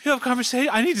have conversation?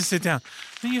 I need to sit down.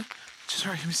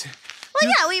 Sorry, let me see. Well,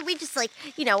 yeah, we just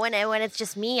when it's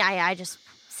just me, I just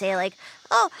say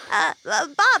Bob,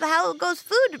 how goes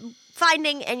food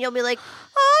finding? And you'll be like,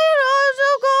 I'm so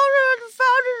cold and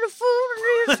found the food.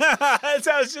 That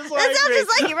sounds just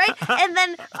like you, right? And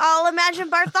then I'll imagine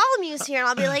Bartholomew's here, and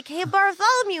I'll be like, hey,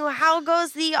 Bartholomew, how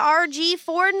goes the RG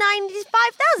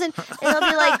 495,000? And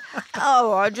he'll be like,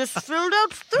 I just filled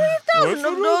out 3,000 of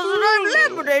those and I've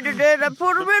laminated it. I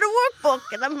put them in a workbook.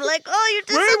 And I'm like, you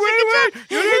did such a good job.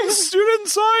 You didn't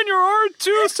sign your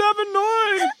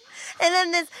R279. And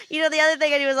then the other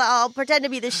thing I do is I'll pretend to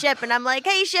be the ship, and I'm like,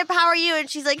 hey, ship, how are you? And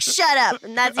she's like, shut up.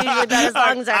 And that's usually about as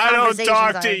long as our conversations are.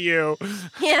 I don't talk to you.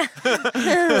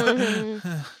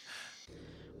 Yeah.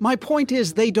 My point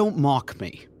is they don't mock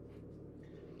me.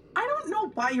 I don't know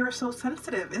why you're so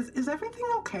sensitive. Is everything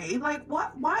okay?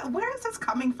 Where is this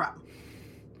coming from?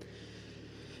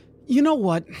 You know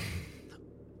what?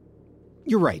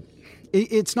 You're right.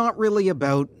 It's not really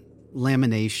about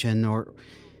lamination or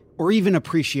even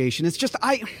appreciation. It's just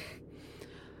I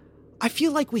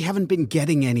feel like we haven't been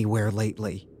getting anywhere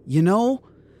lately,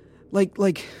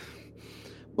 Like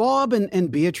Bob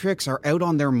and Beatrix are out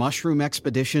on their mushroom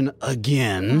expedition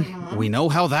again. Mm-hmm. We know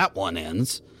how that one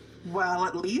ends. Well,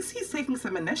 at least he's taking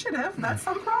some initiative. That's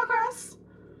some progress.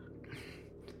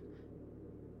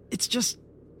 It's just,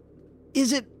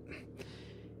 is it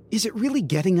really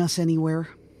getting us anywhere?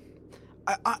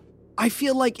 I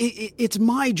feel like it's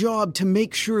my job to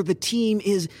make sure the team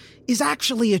is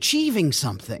actually achieving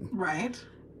something. Right.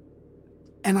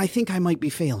 And I think I might be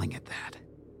failing at that.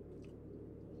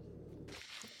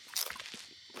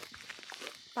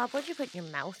 Bob, what'd you put in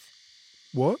your mouth?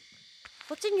 What?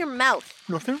 What's in your mouth?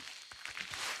 Nothing.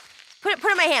 Put it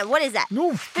in my hand. What is that?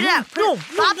 No. Spit it out.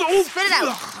 Bob, spit it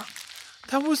out.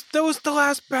 That was the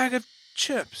last bag of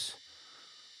chips.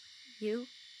 You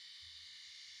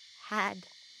had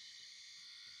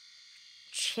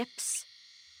chips?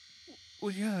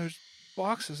 Well, yeah, there's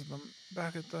boxes of them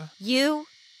back at the... You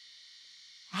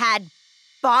had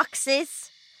boxes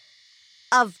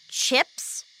of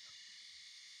chips?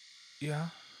 Yeah.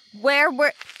 Where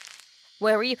were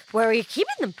you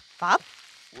keeping them, Bob?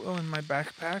 Well, in my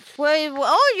backpack.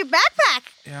 Your backpack?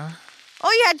 Yeah.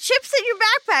 Oh, you had chips in your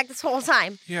backpack this whole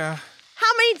time? Yeah.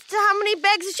 How many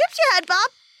bags of chips you had, Bob?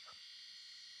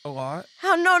 A lot?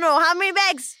 Oh, no. How many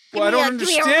bags? Well, I don't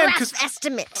understand. Give me a rough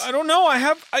estimate. I don't know.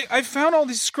 I found all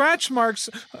these scratch marks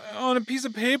on a piece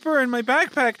of paper in my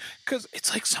backpack because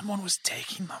it's like someone was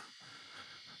taking them.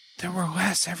 There were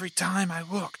less every time I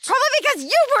looked. Probably because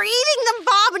you were eating them,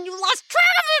 Bob, and you lost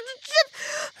track of it.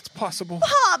 That's possible.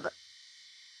 Bob,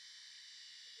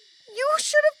 you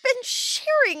should have been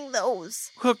sharing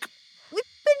those. Look. We've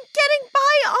been getting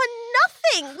by on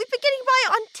nothing. We've been getting by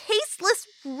on tasteless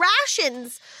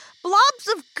rations. Blobs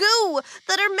of goo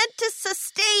that are meant to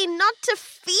sustain, not to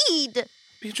feed.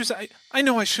 Beatrice, I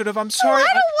know I should have. I'm sorry. Oh, I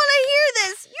don't want to hear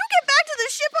this. You get back to the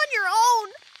ship on your own.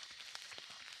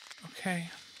 Okay.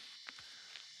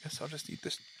 Guess I'll just eat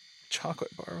this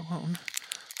chocolate bar alone.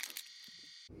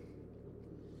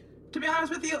 To be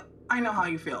honest with you, I know how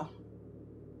you feel.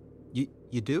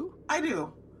 You do? I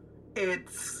do.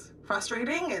 It's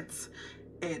frustrating. It's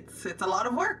a lot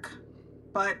of work.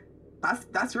 But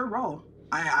that's your role.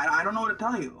 I don't know what to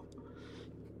tell you.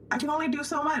 I can only do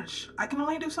so much.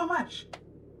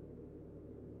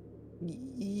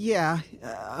 Yeah.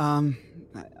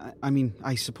 I mean,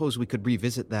 I suppose we could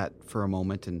revisit that for a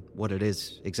moment and what it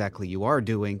is exactly you are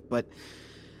doing, but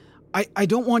I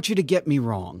don't want you to get me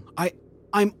wrong.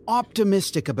 I'm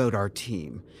optimistic about our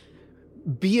team.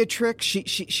 Beatrix,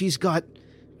 she's got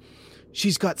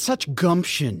such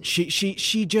gumption.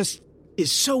 She just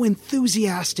is so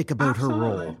enthusiastic about her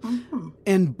role. Mm-hmm.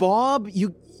 And Bob,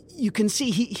 you can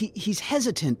see he's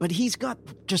hesitant, but he's got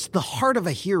just the heart of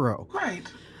a hero. Right.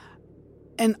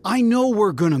 And I know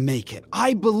we're gonna make it.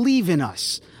 I believe in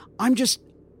us. I'm just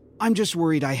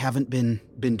worried I haven't been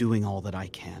doing all that I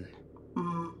can.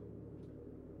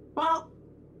 Well,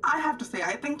 I have to say,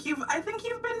 I think you've been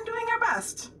doing your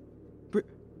best.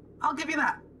 I'll give you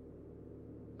that.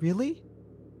 Really?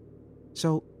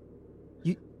 So,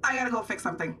 I gotta go fix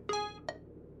something.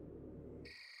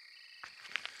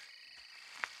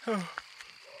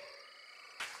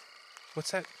 What's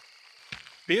that?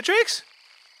 Beatrix?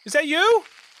 Is that you?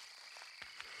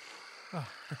 Oh.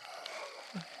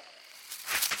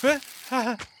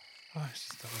 It's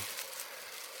just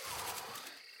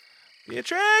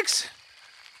Beatrix?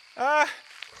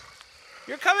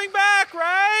 You're coming back,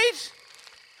 right?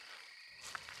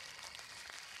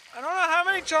 I don't know how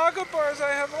many chocolate bars I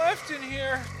have left in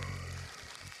here.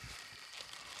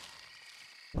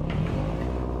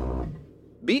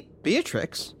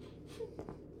 Beatrix?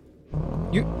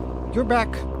 You're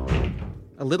back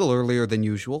a little earlier than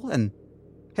usual, and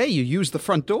hey, you used the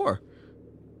front door.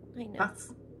 I know.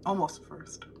 That's almost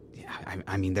first. Yeah,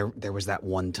 I mean, there was that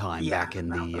one time back in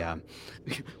the,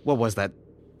 what was that?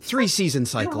 3 season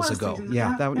cycles ago.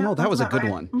 That was a good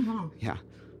one. Mm-hmm. Yeah.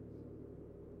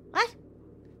 What?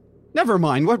 Never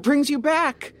mind. What brings you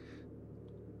back?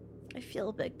 I feel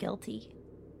a bit guilty.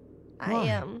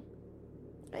 Why?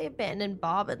 I abandoned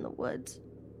Bob in the woods.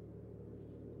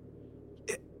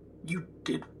 You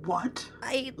did what?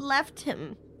 I left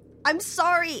him. I'm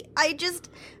sorry.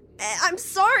 I'm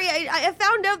sorry. I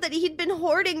found out that he'd been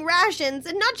hoarding rations,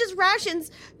 and not just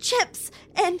rations, chips.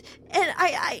 And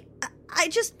I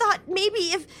just thought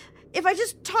maybe if I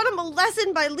just taught him a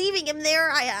lesson by leaving him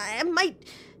there,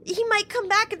 he might come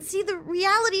back and see the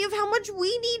reality of how much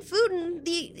we need food, and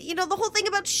the whole thing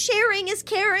about sharing is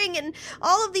caring and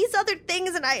all of these other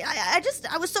things. And I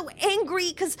was so angry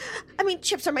because,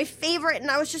 chips are my favorite, and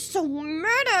I was just so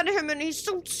mad at him, and he's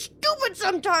so stupid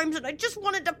sometimes, and I just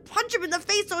wanted to punch him in the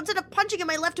face. So instead of punching him,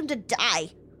 I left him to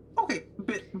die. Okay,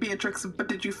 Beatrix, but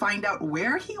did you find out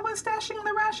where he was stashing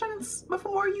the rations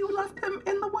before you left him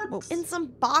in the woods? In some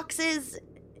boxes.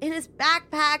 In his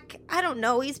backpack. I don't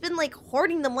know. He's been,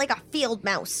 hoarding them like a field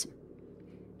mouse.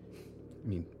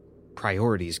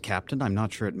 Priorities, Captain. I'm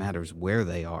not sure it matters where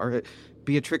they are.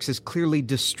 Beatrix is clearly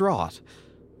distraught.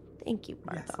 Thank you,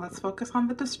 Bartholomew. Yes, let's focus on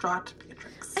the distraught,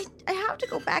 Beatrix. I have to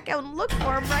go back out and look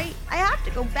for him, right? I have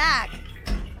to go back.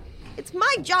 It's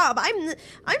my job. I'm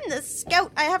the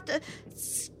scout. I have to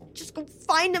just go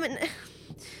find him and...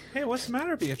 Hey, what's the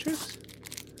matter, Beatrix?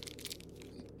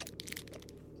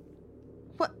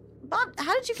 Bob,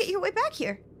 how did you get your way back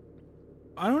here?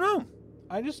 I don't know.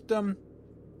 I just,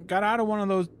 got out of one of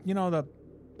those, the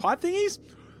pot thingies.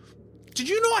 Did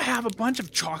you know I have a bunch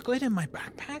of chocolate in my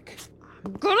backpack?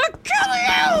 I'm gonna kill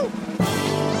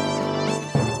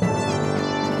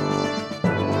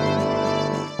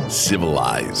you!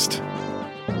 Civilized.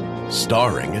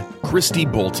 Starring Christy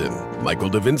Bolton, Michael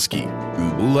Davinsky,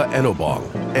 Mbula Enobong,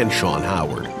 and Sean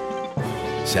Howard.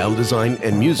 Sound design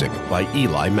and music by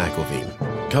Eli McElveen.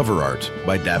 Cover art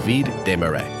by David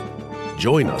Desmarais.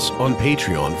 Join us on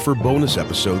Patreon for bonus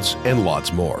episodes and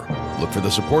lots more. Look for the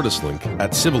support us link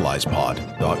at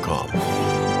civilizedpod.com.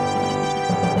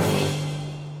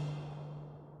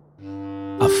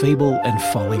 A Fable and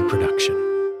Folly production.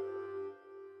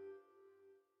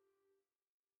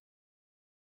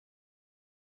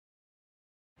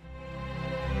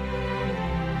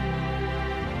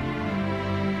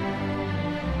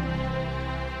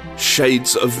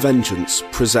 Shades of Vengeance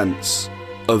presents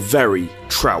A Very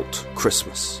Trout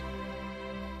Christmas.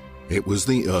 It was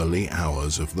the early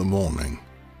hours of the morning,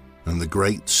 and the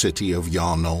great city of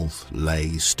Yarnolth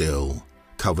lay still,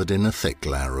 covered in a thick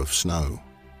layer of snow.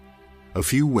 A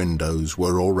few windows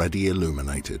were already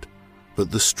illuminated,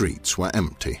 but the streets were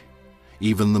empty.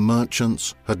 Even the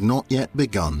merchants had not yet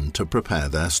begun to prepare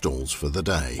their stalls for the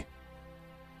day.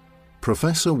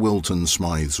 Professor Wilton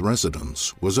Smythe's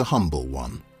residence was a humble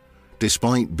one.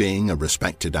 Despite being a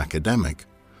respected academic,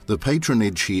 the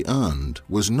patronage he earned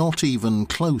was not even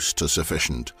close to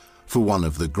sufficient for one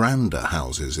of the grander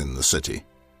houses in the city.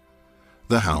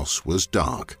 The house was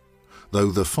dark,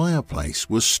 though the fireplace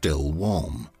was still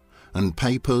warm, and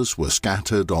papers were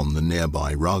scattered on the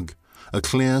nearby rug, a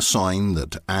clear sign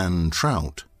that Anne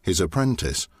Trout, his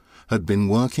apprentice, had been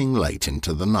working late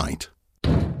into the night.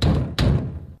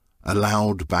 A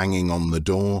loud banging on the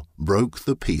door broke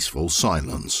the peaceful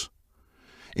silence.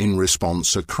 In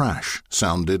response, a crash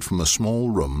sounded from a small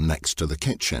room next to the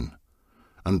kitchen,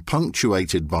 and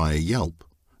punctuated by a yelp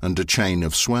and a chain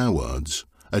of swear words,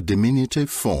 a diminutive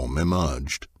form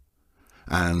emerged.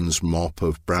 Anne's mop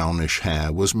of brownish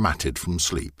hair was matted from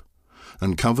sleep,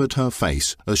 and covered her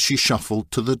face as she shuffled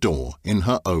to the door in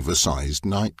her oversized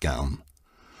nightgown,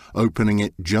 opening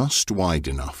it just wide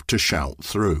enough to shout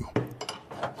through.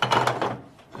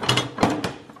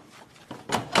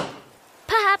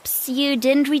 Perhaps you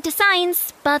didn't read the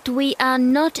signs, but we are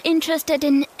not interested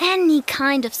in any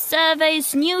kind of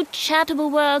surveys, new charitable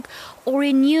work, or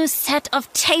a new set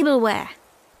of tableware.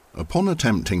 Upon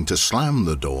attempting to slam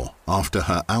the door after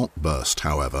her outburst,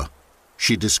 however,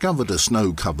 she discovered a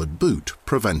snow-covered boot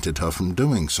prevented her from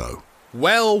doing so.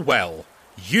 Well, well,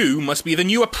 you must be the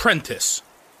new apprentice.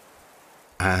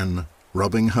 Anne,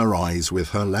 rubbing her eyes with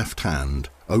her left hand,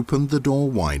 opened the door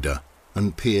wider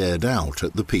and peered out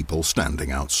at the people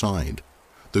standing outside.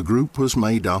 The group was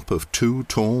made up of 2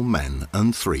 tall men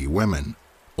and 3 women,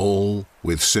 all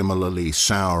with similarly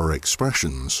sour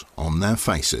expressions on their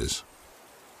faces.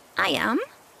 I am?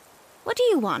 What do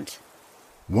you want?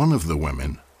 One of the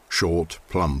women, short,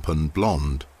 plump and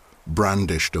blonde,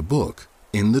 brandished a book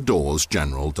in the door's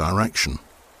general direction.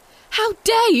 How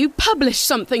dare you publish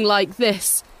something like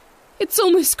this? It's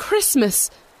almost Christmas.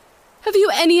 Have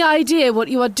you any idea what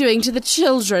you are doing to the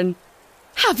children?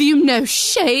 Have you no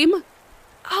shame?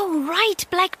 Oh, right,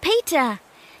 Black Peter.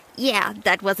 Yeah,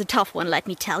 that was a tough one, let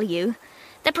me tell you.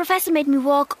 The professor made me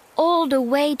walk all the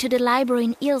way to the library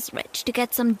in Eelsridge to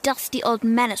get some dusty old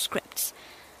manuscripts.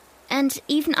 And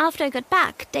even after I got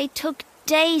back, they took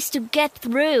days to get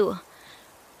through.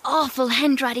 Awful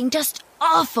handwriting, just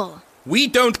awful. We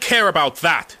don't care about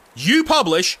that. You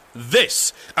publish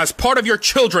this as part of your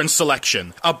children's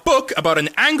selection. A book about an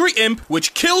angry imp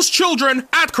which kills children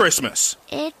at Christmas.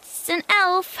 It's an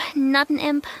elf, not an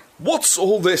imp. What's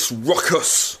all this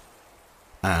ruckus?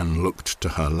 Anne looked to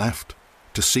her left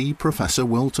to see Professor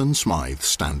Wilton Smythe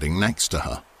standing next to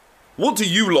her. What do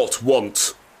you lot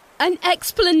want? An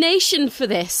explanation for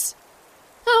this.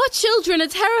 Our children are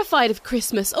terrified of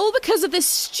Christmas, all because of this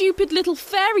stupid little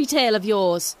fairy tale of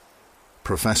yours.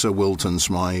 Professor Wilton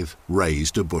Smythe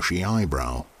raised a bushy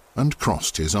eyebrow and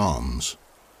crossed his arms.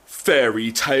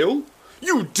 Fairy tale?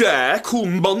 You dare call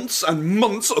months and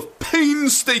months of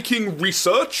painstaking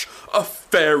research a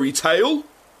fairy tale?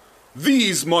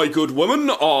 These, my good woman,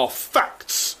 are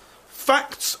facts.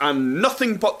 Facts and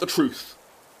nothing but the truth.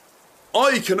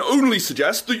 I can only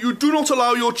suggest that you do not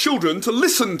allow your children to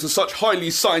listen to such highly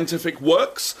scientific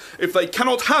works if they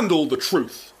cannot handle the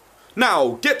truth.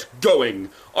 Now, get going.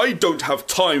 I don't have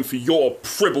time for your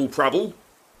pribble-prabble.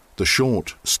 The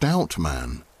short, stout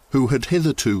man, who had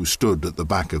hitherto stood at the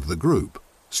back of the group,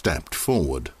 stepped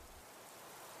forward.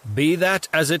 Be that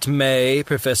as it may,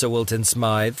 Professor Wilton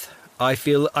Smythe, I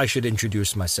feel I should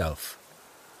introduce myself.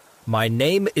 My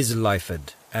name is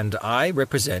Lyford, and I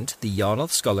represent the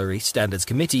Yarnolth Scholarly Standards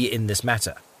Committee in this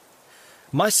matter.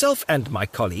 Myself and my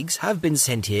colleagues have been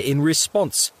sent here in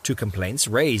response to complaints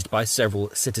raised by several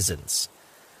citizens.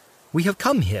 We have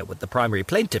come here with the primary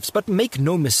plaintiffs, but make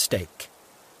no mistake.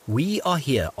 We are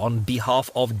here on behalf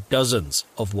of dozens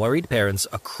of worried parents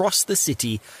across the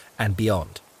city and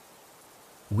beyond.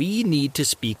 We need to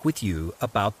speak with you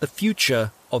about the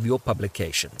future of your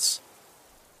publications.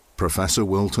 Professor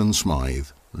Wilton Smythe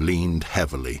leaned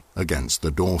heavily against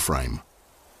the doorframe.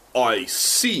 I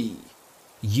see.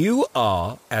 You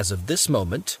are, as of this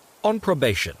moment, on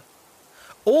probation.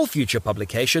 All future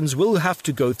publications will have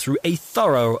to go through a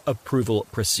thorough approval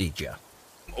procedure.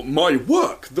 My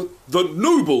work, the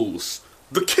nobles,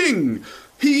 the king,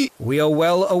 We are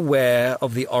well aware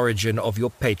of the origin of your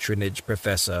patronage,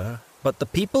 Professor, but the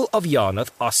people of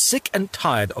Yarmouth are sick and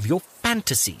tired of your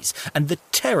fantasies and the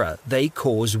terror they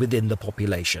cause within the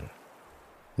population.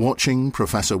 Watching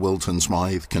Professor Wilton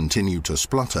Smythe continue to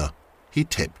splutter, he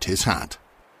tipped his hat.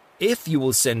 If you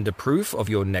will send a proof of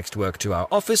your next work to our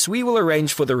office, we will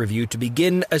arrange for the review to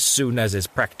begin as soon as is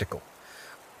practical.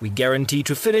 We guarantee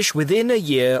to finish within a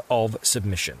year of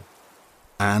submission.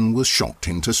 Anne was shocked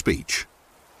into speech.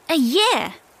 A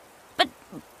year? But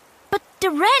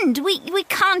Durand, we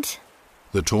can't...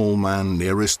 The tall man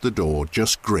nearest the door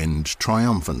just grinned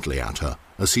triumphantly at her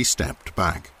as he stepped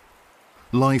back.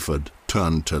 Lyford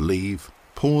turned to leave,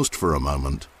 paused for a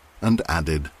moment, and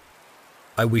added,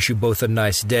 I wish you both a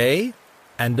nice day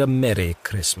and a Merry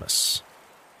Christmas.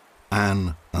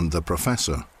 Anne and the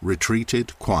Professor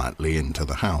retreated quietly into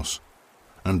the house,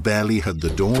 and barely had the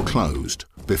door closed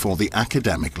before the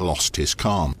academic lost his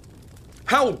calm.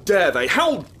 How dare they?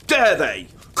 How dare they?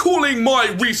 Calling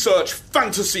my research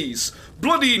fantasies,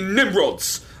 bloody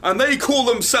nimrods, and they call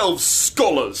themselves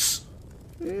scholars.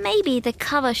 Maybe the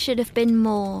cover should have been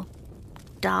more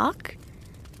dark.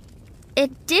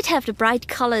 It did have the bright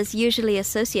colours usually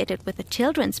associated with a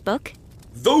children's book.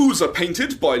 Those are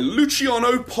painted by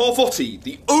Luciano Pavarotti,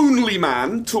 the only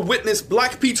man to witness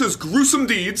Black Peter's gruesome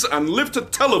deeds and live to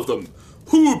tell of them.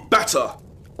 Who better?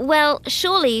 Well,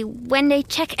 surely, when they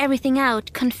check everything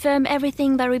out, confirm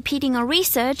everything by repeating our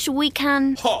research, we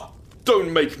can... Ha!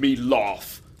 Don't make me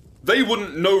laugh. They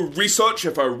wouldn't know research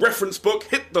if a reference book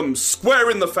hit them square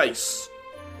in the face.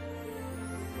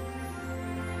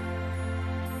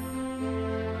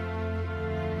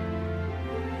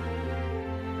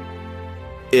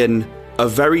 In A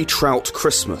Very Trout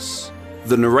Christmas,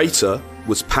 the narrator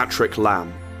was Patrick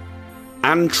Lamb.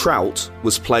 Anne Trout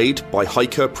was played by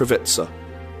Heike Pravitsa.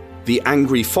 The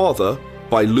Angry Father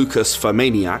by Lucas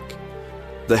Fermaniak,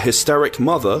 The Hysteric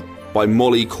Mother by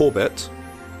Molly Corbett,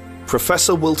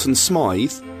 Professor Wilton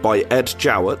Smythe by Ed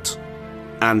Jowett,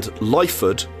 and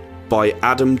Lyford by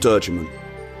Adam Durgeman.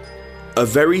 A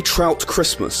Very Trout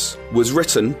Christmas was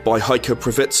written by Heike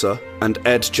Pravitsa and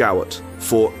Ed Jowett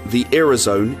for The Era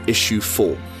Zone Issue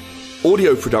 4.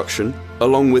 Audio production,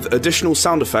 along with additional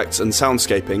sound effects and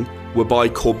soundscaping, were by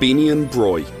Corbinian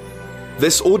Broy.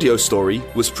 This audio story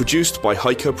was produced by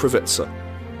Heike Pravitsa.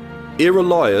 Era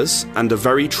Liars and A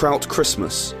Very Trout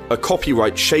Christmas are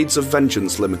copyright Shades of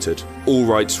Vengeance Limited, all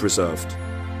rights reserved.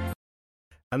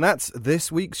 And that's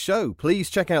this week's show. Please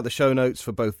check out the show notes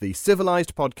for both the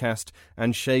Civilized podcast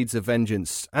and Shades of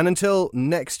Vengeance. And until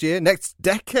next year, next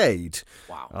decade,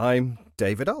 wow. I'm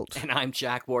David Alt. And I'm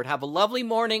Jack Ward. Have a lovely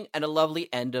morning and a lovely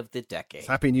end of the decade.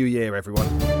 Happy New Year, everyone.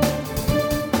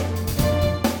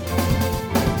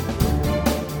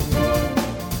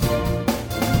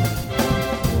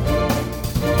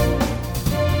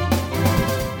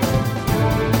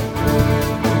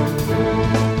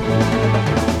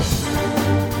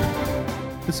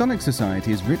 The Sonic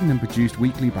Society is written and produced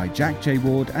weekly by Jack J.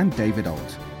 Ward and David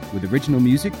Alt, with original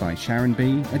music by Sharon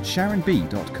B. at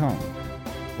sharonb.com.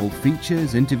 All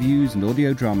features, interviews, and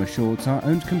audio drama shorts are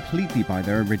owned completely by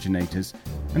their originators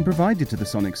and provided to the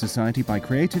Sonic Society by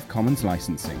Creative Commons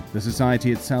licensing. The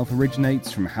Society itself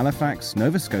originates from Halifax,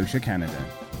 Nova Scotia, Canada.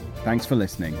 Thanks for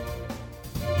listening.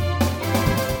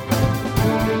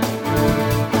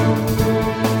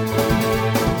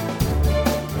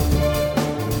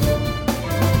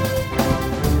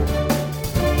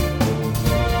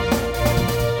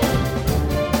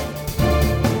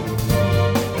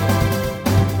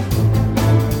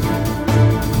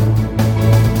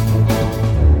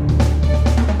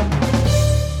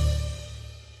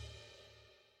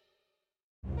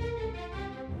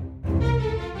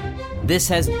 This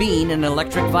has been an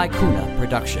Electric Vicuna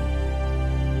production.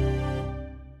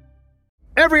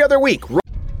 Every other week.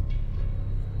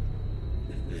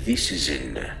 This is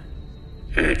an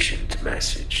urgent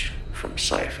message from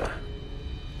Cypher.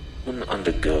 When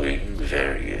undergoing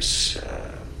various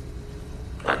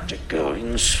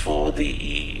undergoings for the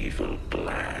evil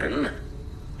plan,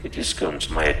 it has come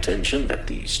to my attention that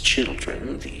these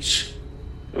children, these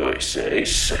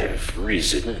Oises, have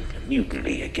risen in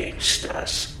mutiny against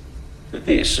us.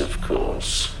 This, of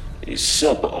course, is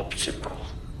suboptimal.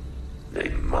 They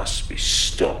must be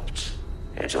stopped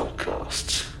at all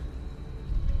costs.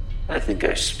 I think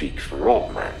I speak for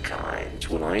all mankind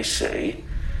when I say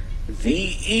the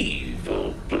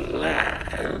evil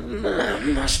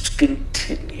plan must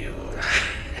continue.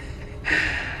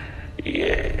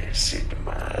 Yes, it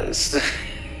must.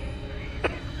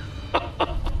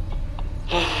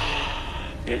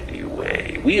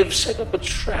 Anyway, we have set up a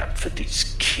trap for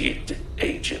these kid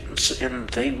agents, and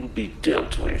they will be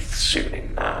dealt with soon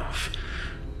enough.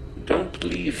 Don't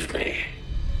believe me.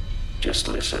 Just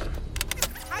listen.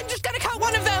 I'm just gonna cut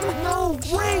one of them! No,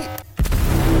 wait!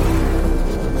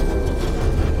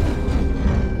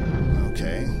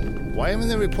 Okay. Why haven't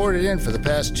they reported in for the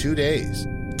past 2 days?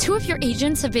 2 of your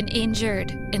agents have been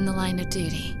injured in the line of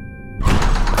duty. Oh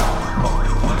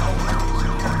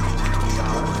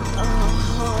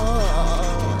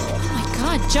my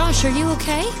God, Josh, are you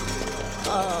okay?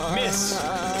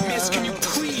 Miss, can you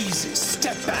please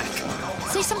step back?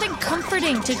 Say something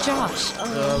comforting to Josh.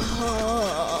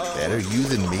 Better you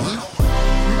than me?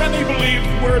 Many believe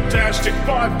Wordtastic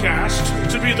Podcast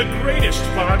to be the greatest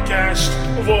podcast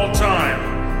of all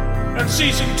time. And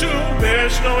Season 2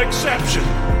 bears no exception.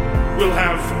 We'll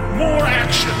have more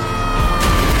action.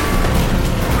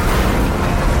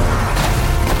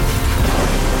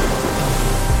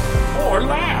 More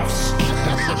laughs.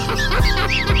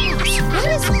 What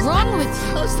is wrong with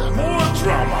you? More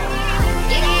drama.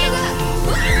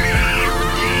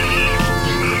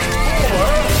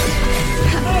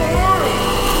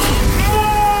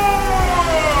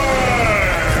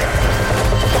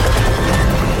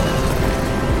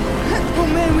 Oh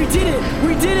man, we did it!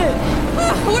 We did it!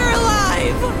 We're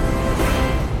alive!